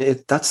 I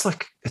mean, that's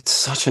like, it's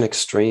such an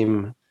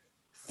extreme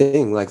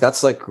thing. Like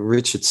that's like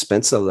Richard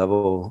Spencer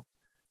level.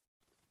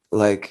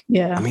 Like,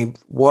 yeah, I mean,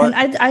 what?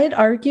 And I'd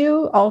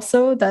argue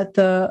also that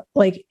the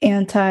like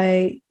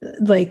anti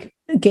like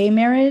gay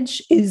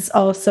marriage is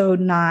also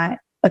not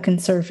a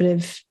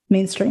conservative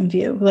mainstream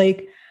view.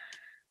 Like,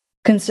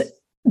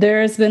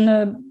 there's been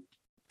a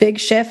big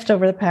shift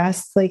over the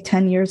past like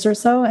 10 years or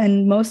so,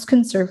 and most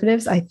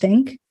conservatives, I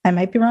think, I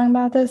might be wrong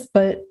about this,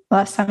 but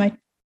last time I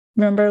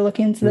remember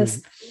looking into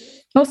this,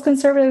 most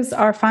conservatives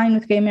are fine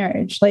with gay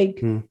marriage.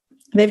 Like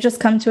they've just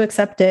come to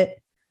accept it.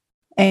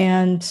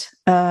 And,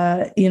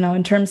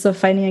 in terms of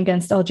fighting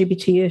against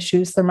LGBT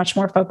issues, they're much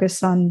more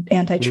focused on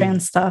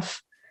anti-trans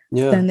stuff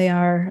than they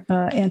are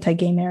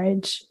anti-gay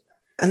marriage.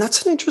 And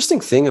that's an interesting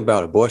thing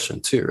about abortion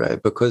too,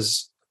 right?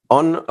 Because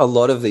on a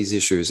lot of these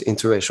issues,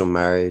 interracial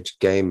marriage,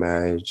 gay,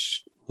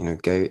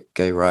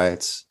 gay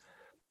rights,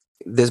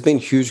 there's been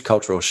huge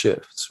cultural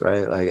shifts,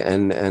 right? Like,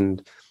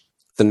 and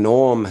the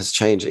norm has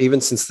changed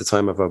even since the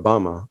time of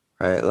Obama,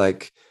 right?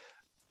 Like,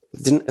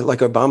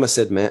 Obama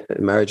said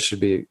marriage should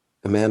be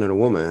a man and a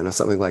woman or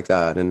something like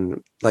that.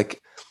 And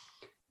like,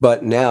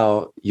 but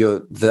now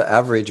the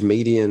average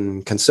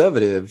median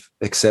conservative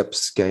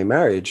accepts gay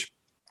marriage.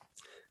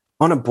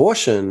 On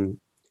abortion,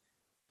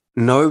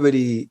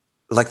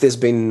 there's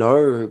been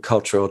no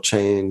cultural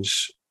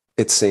change,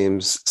 it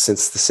seems,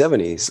 since the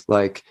 70s.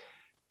 Like,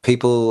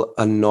 people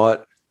are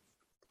not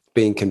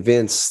being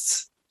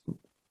convinced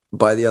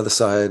by the other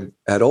side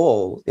at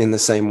all in the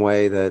same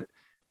way that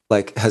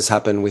like has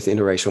happened with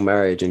interracial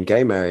marriage and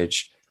gay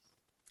marriage.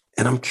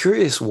 And I'm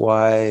curious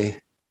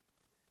why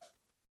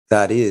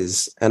that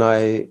is. And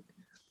I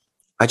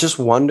just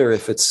wonder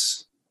if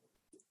it's,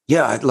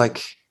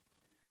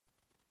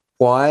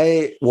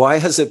 why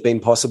has it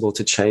been possible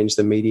to change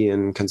the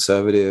median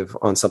conservative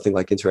on something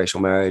like interracial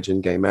marriage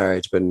and gay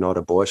marriage, but not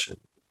abortion?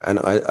 And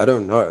I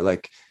don't know.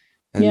 Like,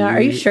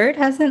 are you sure it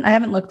hasn't? I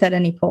haven't looked at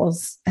any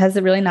polls. Has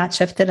it really not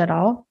shifted at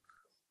all?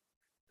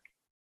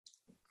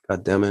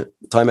 God damn it.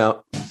 Time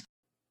out.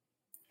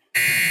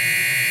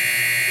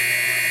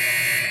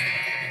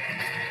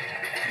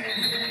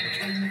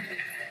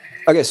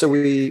 Okay, so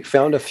we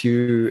found a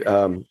few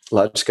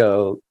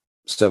large-scale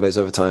surveys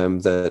over time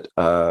that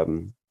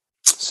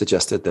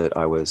suggested that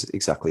I was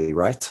exactly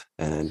right,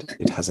 and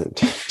it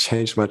hasn't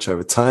changed much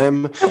over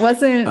time. I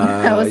wasn't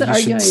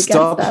arguing against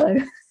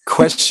that.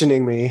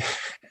 Questioning me.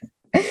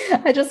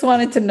 I just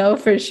wanted to know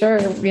for sure,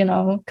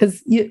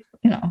 because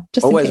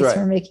just always in case right.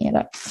 we're making it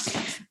up.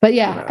 But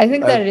yeah, I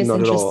think that it is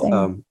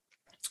interesting.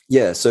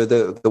 So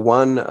the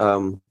one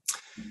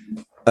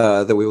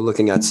that we were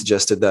looking at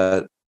suggested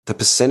that the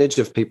percentage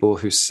of people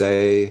who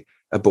say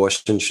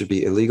abortion should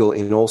be illegal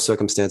in all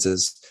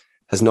circumstances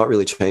has not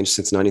really changed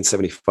since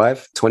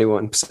 1975.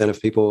 21% of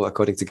people,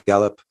 according to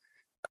Gallup,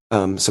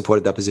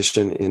 supported that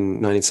position in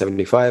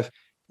 1975.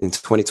 In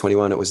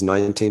 2021, it was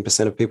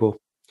 19% of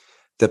people.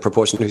 The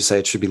proportion who say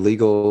it should be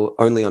legal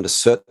only under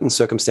certain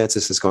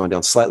circumstances has gone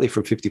down slightly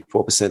from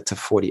 54% to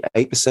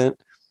 48%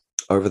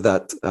 over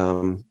that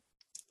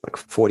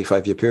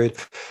 45-year period.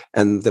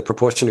 And the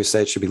proportion who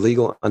say it should be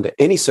legal under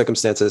any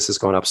circumstances has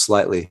gone up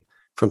slightly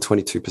from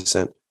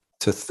 22%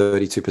 to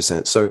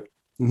 32%. So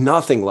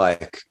nothing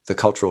like the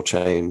cultural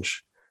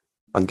change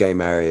on gay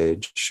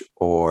marriage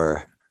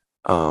or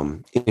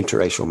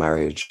interracial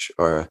marriage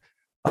or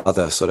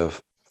other sort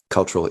of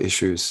cultural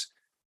issues.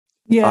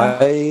 Yeah.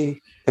 I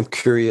am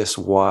curious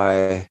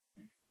why,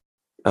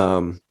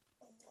 and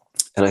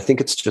I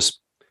think it's,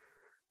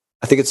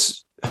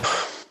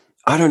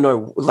 I don't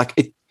know,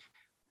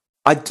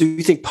 I do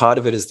think part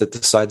of it is that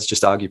the sides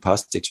just argue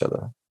past each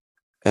other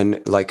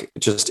and like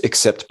just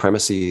accept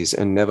premises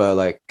and never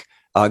like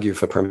argue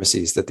for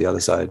premises that the other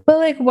side. But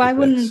like, why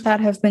wouldn't that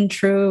have been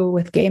true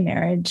with gay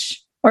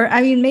marriage? Or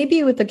I mean,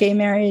 maybe with the gay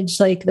marriage,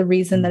 like the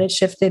reason that it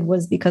shifted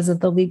was because of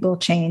the legal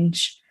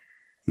change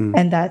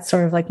and that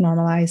sort of like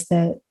normalized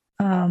it.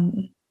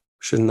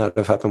 Shouldn't that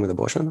have happened with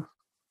abortion?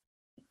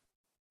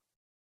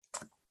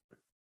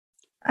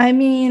 I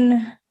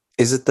mean,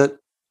 is it that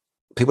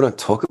people don't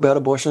talk about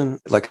abortion?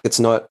 Like, it's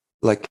not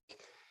like,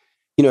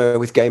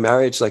 with gay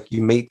marriage, like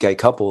you meet gay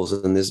couples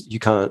and you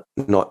can't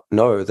not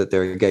know that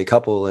they're a gay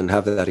couple and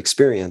have that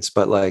experience.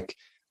 But like,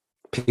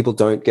 people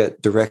don't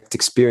get direct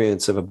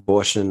experience of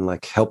abortion,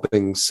 like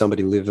helping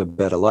somebody live a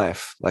better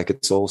life. Like,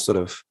 it's all sort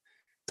of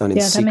done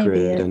in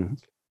secret.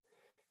 And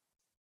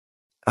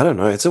I don't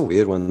know. It's a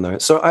weird one though.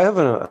 So I have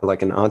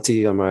an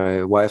auntie on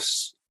my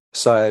wife's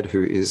side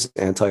who is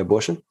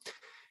anti-abortion,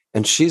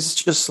 and she's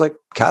just like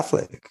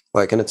Catholic,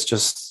 like, and it's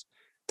just,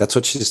 that's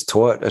what she's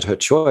taught at her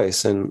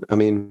choice. And I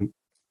mean,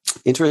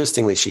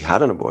 interestingly, she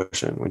had an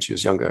abortion when she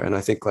was younger. And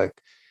I think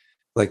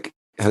like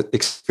her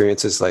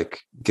experiences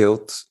like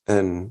guilt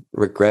and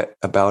regret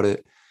about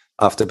it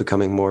after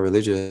becoming more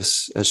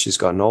religious as she's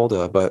gotten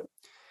older. But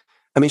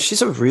I mean,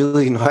 she's a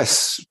really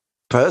nice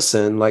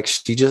person. Like,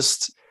 she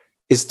just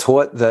is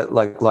taught that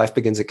like life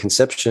begins at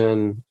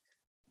conception,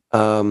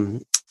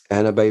 and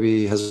a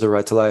baby has the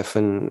right to life,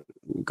 and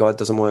God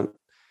doesn't want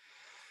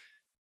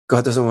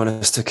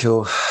us to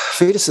kill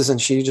fetuses, and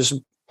she just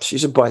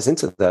buys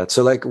into that.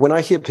 So like, when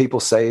I hear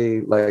people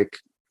say, like,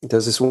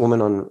 there's this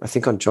woman on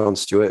Jon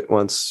Stewart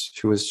once,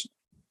 who was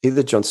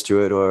either Jon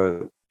Stewart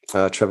or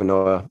Trevor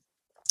Noah,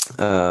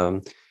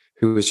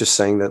 who was just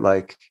saying that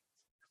like,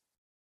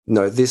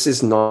 no, this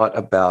is not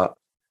about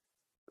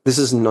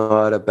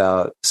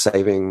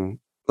saving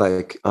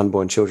like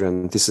unborn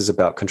children. This is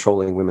about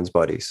controlling women's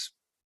bodies.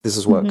 This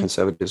is what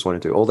conservatives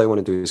want to do. All they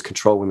want to do is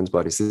control women's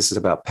bodies. This is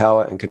about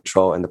power and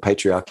control and the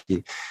patriarchy.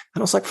 And I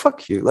was like,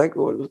 fuck you. Like,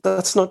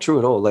 that's not true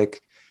at all.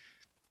 Like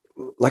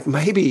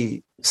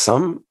maybe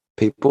some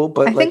people,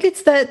 but I think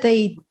it's that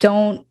they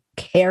don't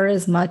care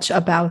as much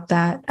about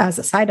that as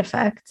a side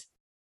effect.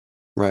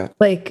 Right.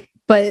 Like,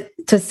 but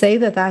to say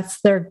that that's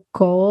their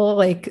goal,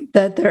 like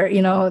that they're,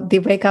 you know, they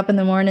wake up in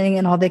the morning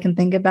and all they can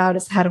think about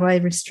is how do I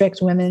restrict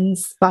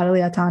women's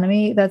bodily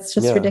autonomy? That's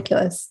just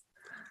ridiculous.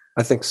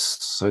 I think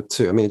so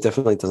too. I mean, it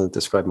definitely doesn't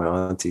describe my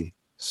auntie.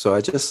 So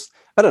I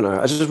don't know.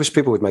 I just wish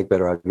people would make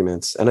better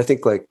arguments. And I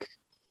think like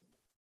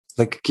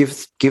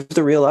give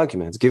the real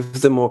arguments,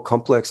 give the more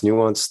complex,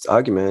 nuanced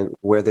argument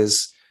where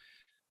there's,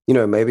 you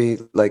know, maybe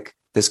like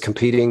there's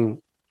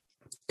competing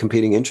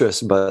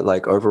interests, but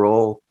like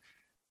overall,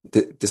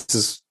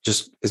 this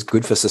is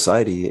good for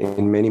society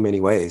in many, many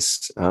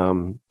ways.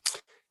 And,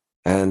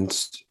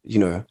 you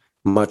know,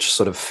 much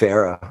sort of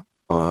fairer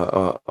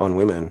on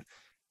women.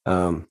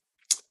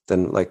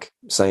 Than like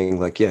saying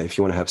like, yeah, if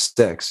you want to have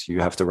sex, you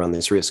have to run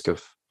this risk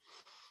of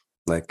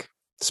like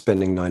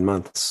spending 9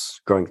 months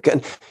growing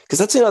again. Because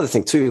that's another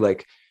thing too.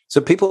 Like,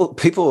 so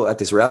people at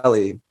this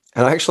rally,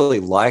 and I actually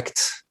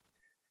liked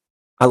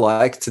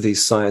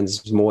these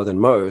signs more than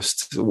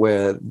most,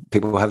 where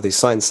people have these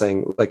signs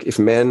saying like, if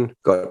men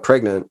got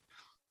pregnant,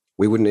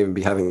 we wouldn't even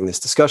be having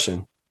this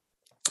discussion,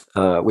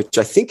 which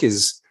I think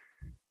is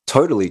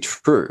totally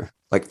true,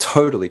 like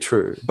totally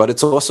true. But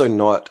it's also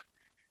not.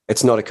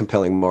 It's not a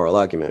compelling moral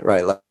argument,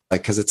 right? Like,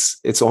 because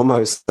it's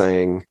almost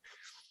saying,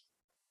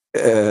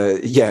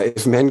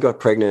 if men got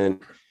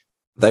pregnant,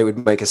 they would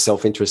make a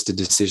self-interested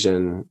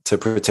decision to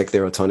protect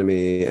their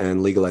autonomy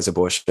and legalize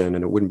abortion,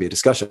 and it wouldn't be a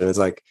discussion. And it's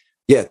like,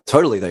 yeah,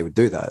 totally, they would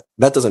do that.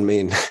 That doesn't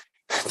mean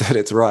that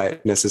it's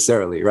right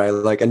necessarily, right?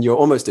 Like, and you're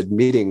almost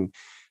admitting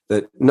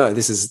that no,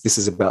 this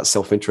is about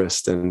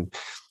self-interest, and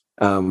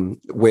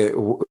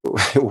we're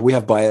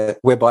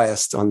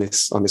biased on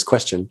this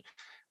question.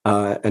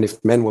 And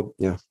if men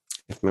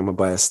were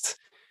biased,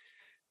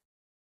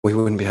 we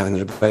wouldn't be having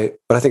the debate.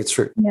 But I think it's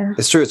true. Yeah,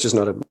 it's true. It's just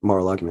not a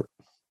moral argument.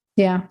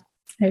 Yeah,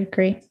 I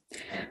agree.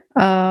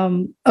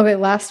 Okay,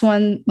 last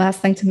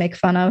thing to make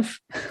fun of.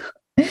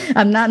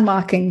 I'm not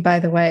mocking, by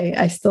the way.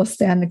 I still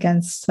stand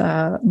against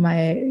I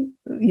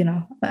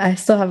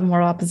still have a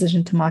moral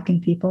opposition to mocking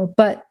people,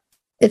 but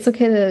it's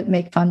okay to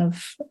make fun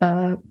of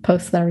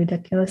posts that are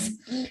ridiculous.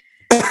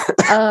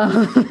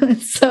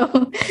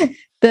 So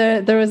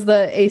there was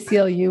the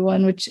ACLU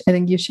one, which I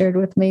think you shared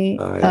with me,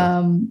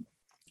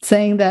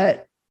 saying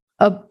that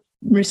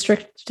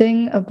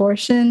restricting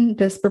abortion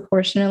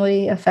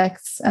disproportionately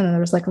affects, and then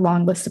there was like a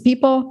long list of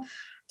people.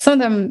 Some of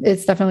them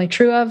it's definitely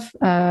true of,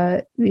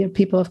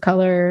 people of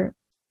color,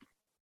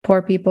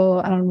 poor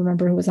people. I don't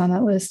remember who was on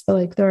that list, but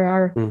like there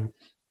are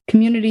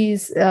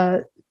communities,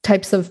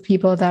 types of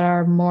people that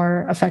are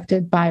more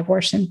affected by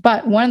abortion.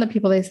 But one of the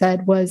people they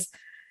said was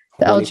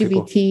the horny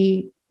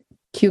LGBTQ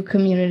people.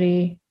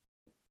 Community.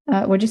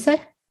 What'd you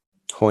say?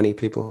 Horny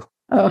people.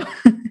 Oh,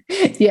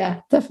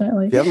 yeah,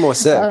 definitely. If you have more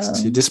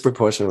sex, you're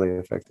disproportionately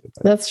affected.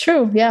 That's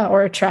true. Yeah.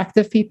 Or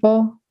attractive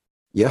people.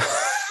 Yeah.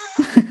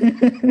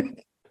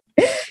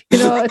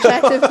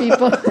 Attractive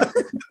people.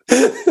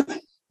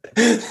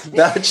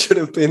 That should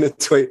have been a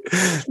tweet.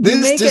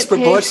 This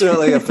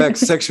disproportionately affects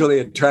sexually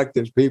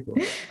attractive people.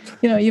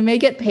 You may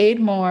get paid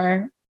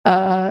more,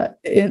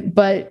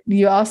 but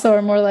you also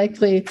are more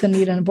likely to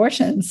need an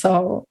abortion.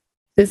 So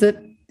is it,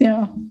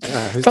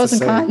 pros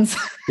and cons?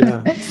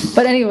 Yeah.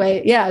 But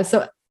anyway, yeah.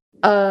 So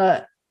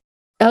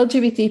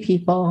LGBT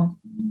people,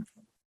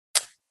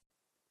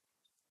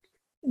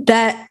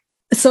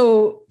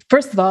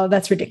 first of all,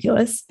 that's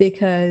ridiculous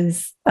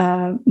because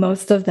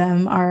most of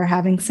them are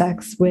having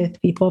sex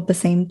with people of the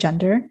same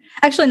gender.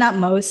 Actually, not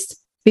most,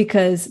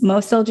 because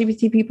most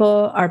LGBT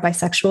people are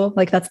bisexual.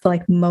 Like that's the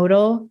like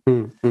modal.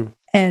 Mm-hmm.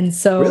 And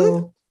so,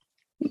 really?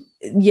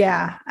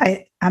 Yeah,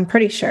 I'm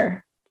pretty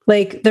sure.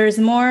 Like there's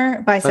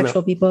more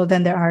bisexual people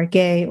than there are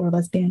gay or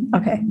lesbian.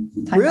 Okay.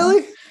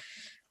 Really?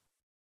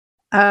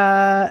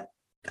 I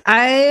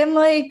am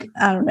like,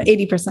 I don't know,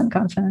 80%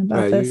 confident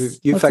about this.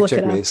 You fact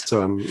check me,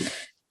 so I'm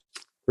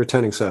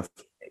returning surf.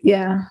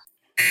 Yeah.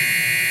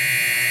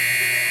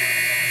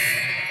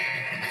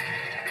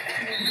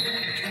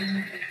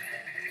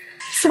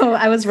 So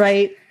I was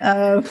right.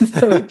 So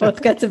we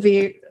both get to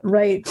be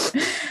right.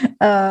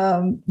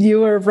 You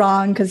were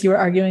wrong because you were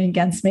arguing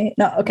against me.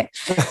 No, okay.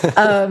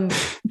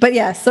 But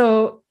yeah,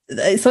 so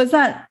it's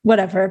not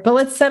whatever. But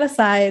let's set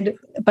aside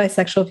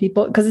bisexual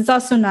people because it's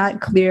also not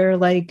clear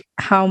like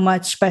how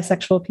much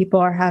bisexual people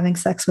are having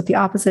sex with the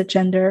opposite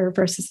gender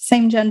versus the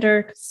same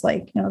gender. Because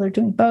they're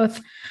doing both.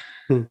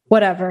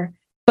 Whatever.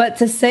 But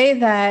to say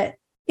that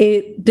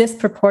it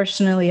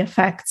disproportionately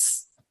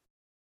affects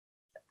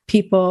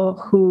people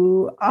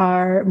who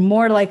are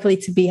more likely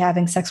to be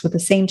having sex with the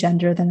same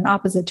gender than an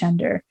opposite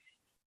gender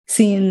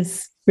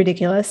seems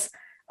ridiculous.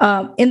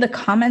 In the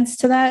comments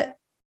to that,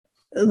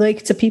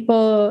 like to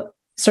people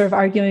sort of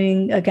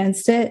arguing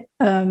against it,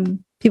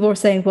 people were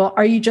saying, well,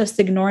 are you just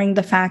ignoring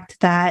the fact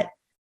that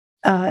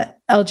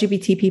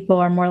LGBT people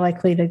are more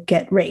likely to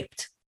get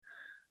raped.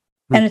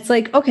 And it's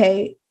like,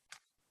 okay,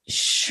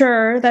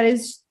 sure, that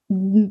is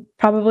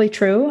probably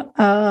true.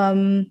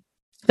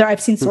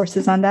 I've seen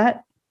sources on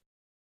that.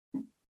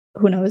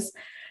 Who knows?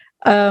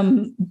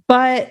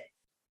 But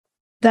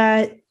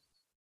that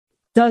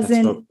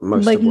doesn't,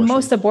 like,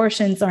 most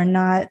abortions are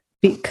not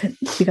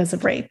because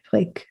of rape.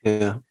 Like,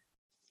 yeah.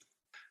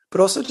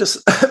 But also just,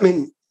 I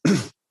mean,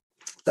 the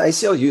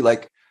ACLU,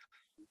 like,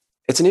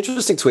 it's an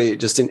interesting tweet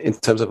just in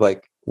terms of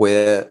like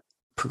where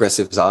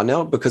progressives are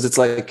now, because it's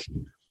like,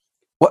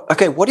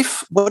 what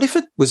if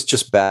it was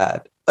just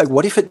bad? Like,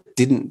 what if it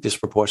didn't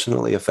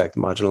disproportionately affect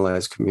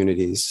marginalized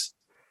communities?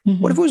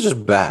 Mm-hmm. What if it was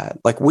just bad?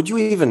 Like, would you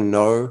even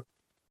know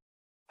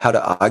how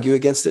to argue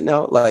against it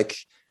now? Like,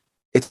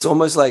 it's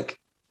almost like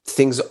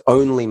things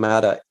only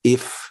matter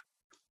if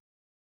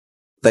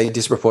they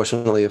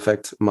disproportionately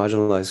affect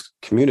marginalized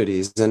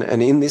communities. And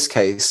in this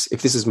case,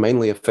 if this is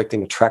mainly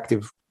affecting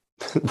attractive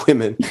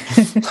women,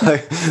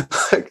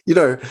 like, you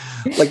know,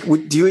 like,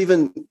 do you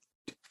even,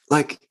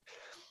 like,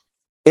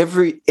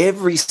 every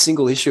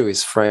single issue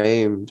is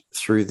framed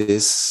through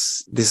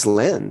this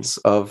lens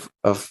of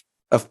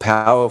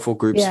powerful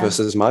groups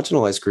versus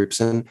marginalized groups.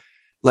 And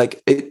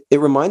like, it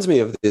reminds me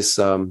of this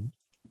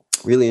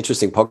really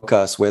interesting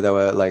podcast where they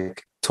were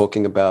like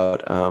talking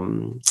about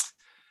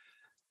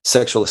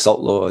sexual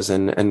assault laws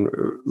and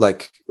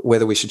like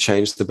whether we should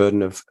change the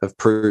burden of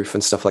proof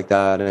and stuff like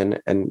that,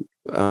 and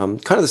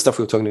kind of the stuff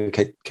we were talking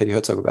to Katie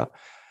Herzog about.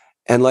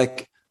 And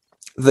like,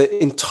 the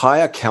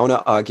entire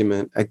counter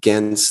argument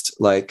against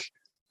like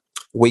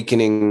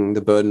weakening the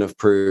burden of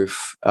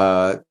proof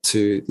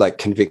to like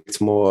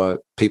convict more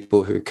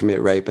people who commit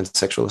rape and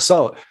sexual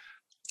assault,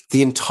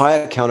 the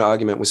entire counter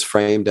argument was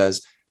framed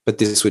as, but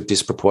this would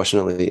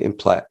disproportionately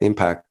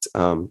impact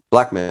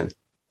Black men,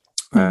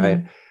 right?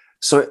 Mm-hmm.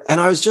 So, and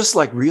I was just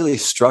like really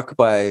struck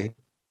by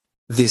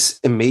this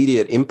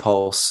immediate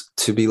impulse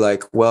to be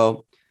like,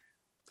 well,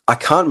 I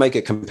can't make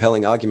a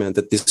compelling argument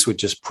that this would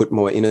just put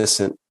more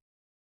innocent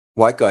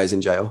white guys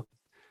in jail.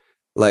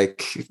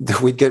 Like,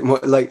 we'd get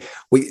more, like,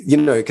 you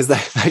know, because they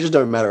just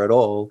don't matter at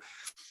all.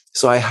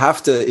 So I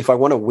have to, if I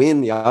want to win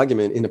the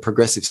argument in a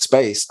progressive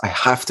space, I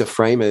have to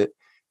frame it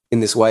in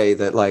this way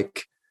that,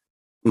 like,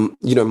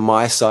 you know,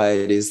 my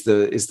side is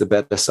the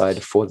better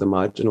side for the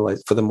more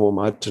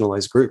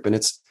marginalized group. And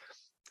it's,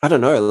 I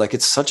don't know, like,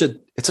 it's such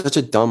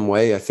a dumb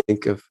way, I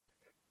think, of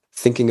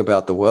thinking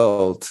about the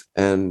world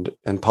and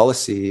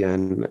policy.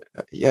 And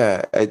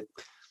yeah,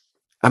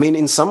 I mean,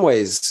 in some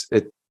ways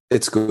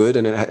it's good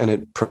and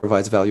it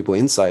provides valuable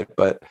insight,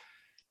 but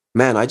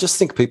man, I just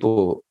think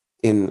people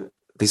in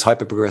these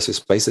hyper progressive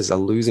spaces are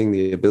losing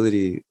the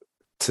ability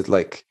to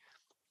like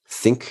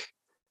think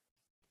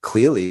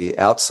clearly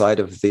outside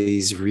of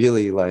these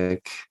really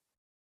like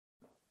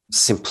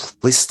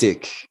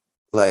simplistic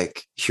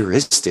like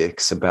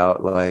heuristics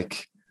about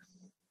like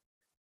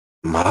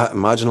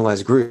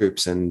marginalized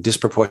groups and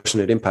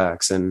disproportionate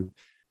impacts. And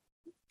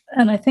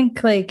I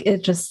think like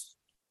it just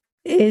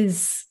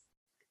is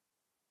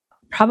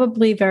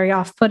probably very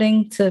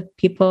off-putting to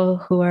people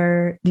who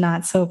are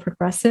not so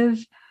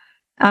progressive.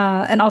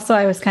 And also,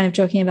 I was kind of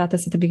joking about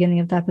this at the beginning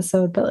of the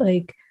episode, but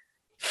like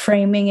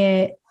framing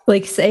it,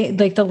 like say,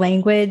 like the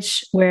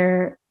language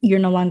where you're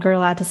no longer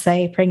allowed to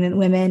say pregnant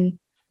women,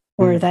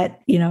 or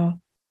that, you know,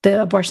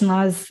 the abortion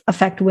laws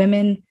affect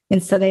women,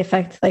 instead they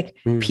affect like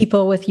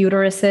people with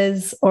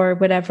uteruses or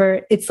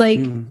whatever. It's like,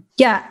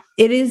 yeah,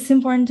 it is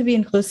important to be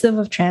inclusive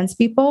of trans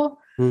people.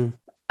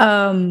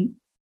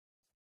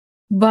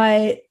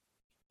 But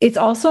it's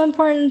also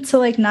important to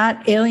like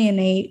not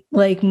alienate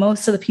like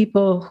most of the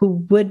people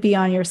who would be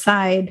on your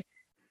side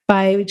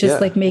by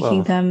just like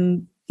making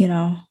them, you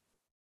know,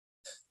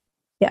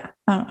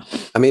 I don't know.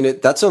 I mean,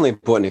 that's only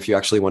important if you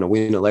actually want to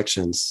win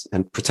elections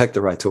and protect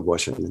the right to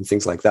abortion and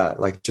things like that.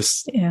 Like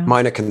just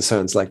minor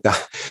concerns like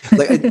that.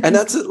 Like, and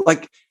that's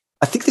like,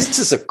 I think this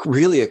is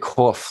really a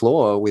core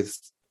flaw with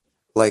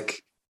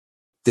like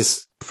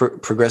this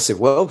progressive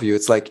worldview.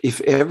 It's like,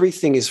 if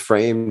everything is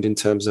framed in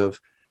terms of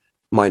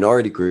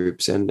minority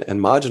groups and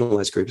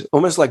marginalized groups,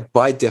 almost like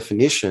by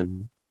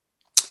definition,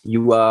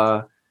 you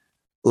are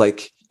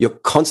like, your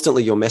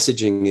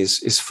messaging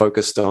is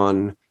focused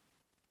on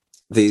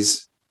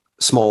these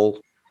small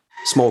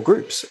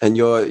groups, and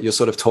you're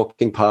sort of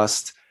talking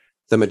past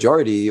the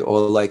majority,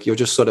 or like you're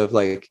just sort of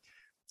like,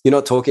 you're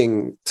not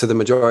talking to the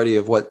majority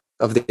of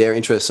their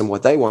interests and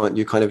what they want.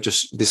 You kind of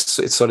just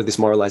it's sort of this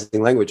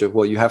moralizing language of,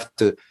 well, you have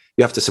to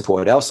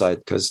support our side,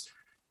 because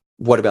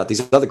what about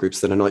these other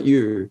groups that are not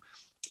you?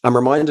 I'm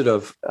reminded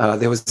of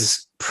there was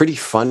this pretty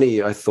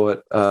funny, I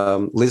thought,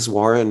 Liz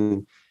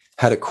Warren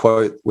had a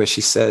quote where she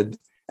said,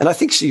 and I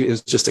think it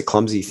was just a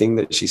clumsy thing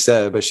that she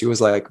said, but she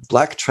was like,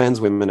 Black trans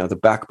women are the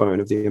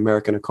backbone of the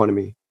American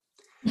economy.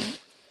 And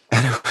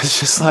it was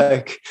just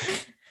like,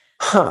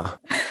 huh,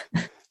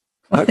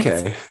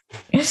 okay.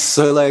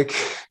 So like,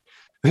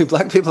 I mean,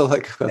 Black people are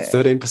like about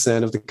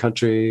 13% of the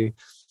country,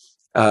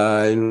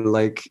 and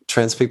like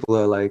trans people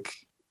are like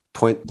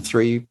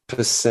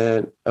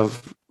 0.3%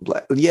 of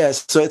Black.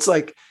 Yes. So it's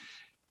like,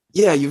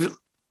 yeah,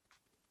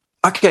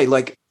 okay,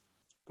 like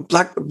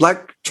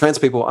black trans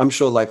people, I'm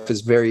sure life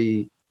is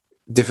very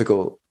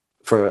difficult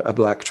for a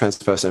black trans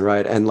person,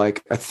 right? And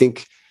like I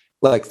think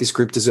like this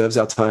group deserves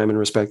our time and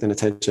respect and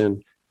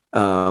attention.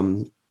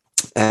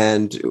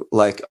 And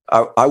like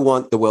I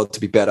want the world to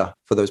be better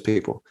for those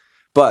people.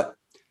 But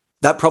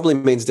that probably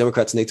means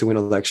Democrats need to win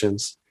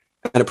elections.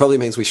 And it probably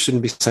means we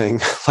shouldn't be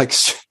saying like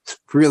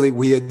really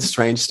weird,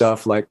 strange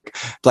stuff like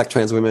black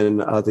trans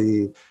women are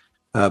the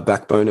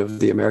backbone of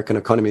the American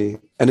economy.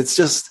 And it's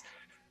just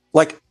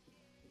like,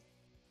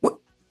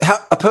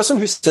 a person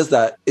who says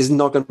that is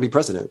not going to be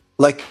president.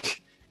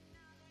 Like,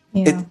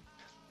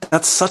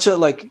 that's such a,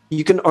 like,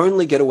 you can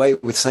only get away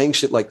with saying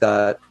shit like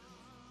that,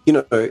 you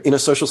know, in a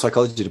social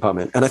psychology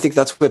department. And I think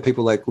that's where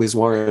people like Liz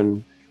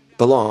Warren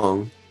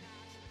belong.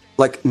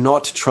 Like,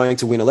 not trying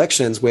to win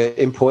elections where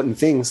important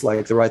things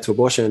like the right to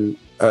abortion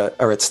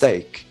are at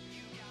stake.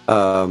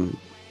 Like,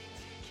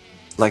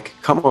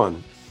 come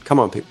on,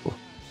 people,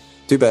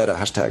 do better.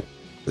 Hashtag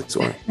Liz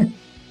Warren.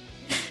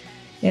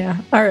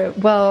 Yeah. All right.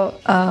 Well,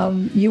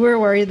 you were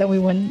worried that we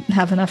wouldn't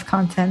have enough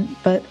content,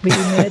 but we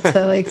made it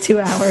to like 2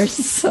 hours.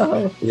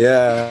 So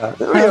yeah,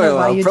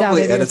 I'll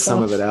probably edit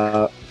some of it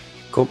out.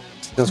 Cool.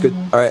 Sounds good.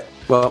 All right.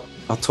 Well,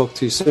 I'll talk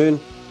to you soon.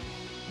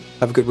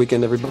 Have a good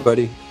weekend,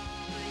 everybody.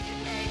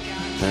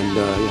 And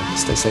yeah,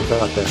 stay safe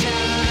out there.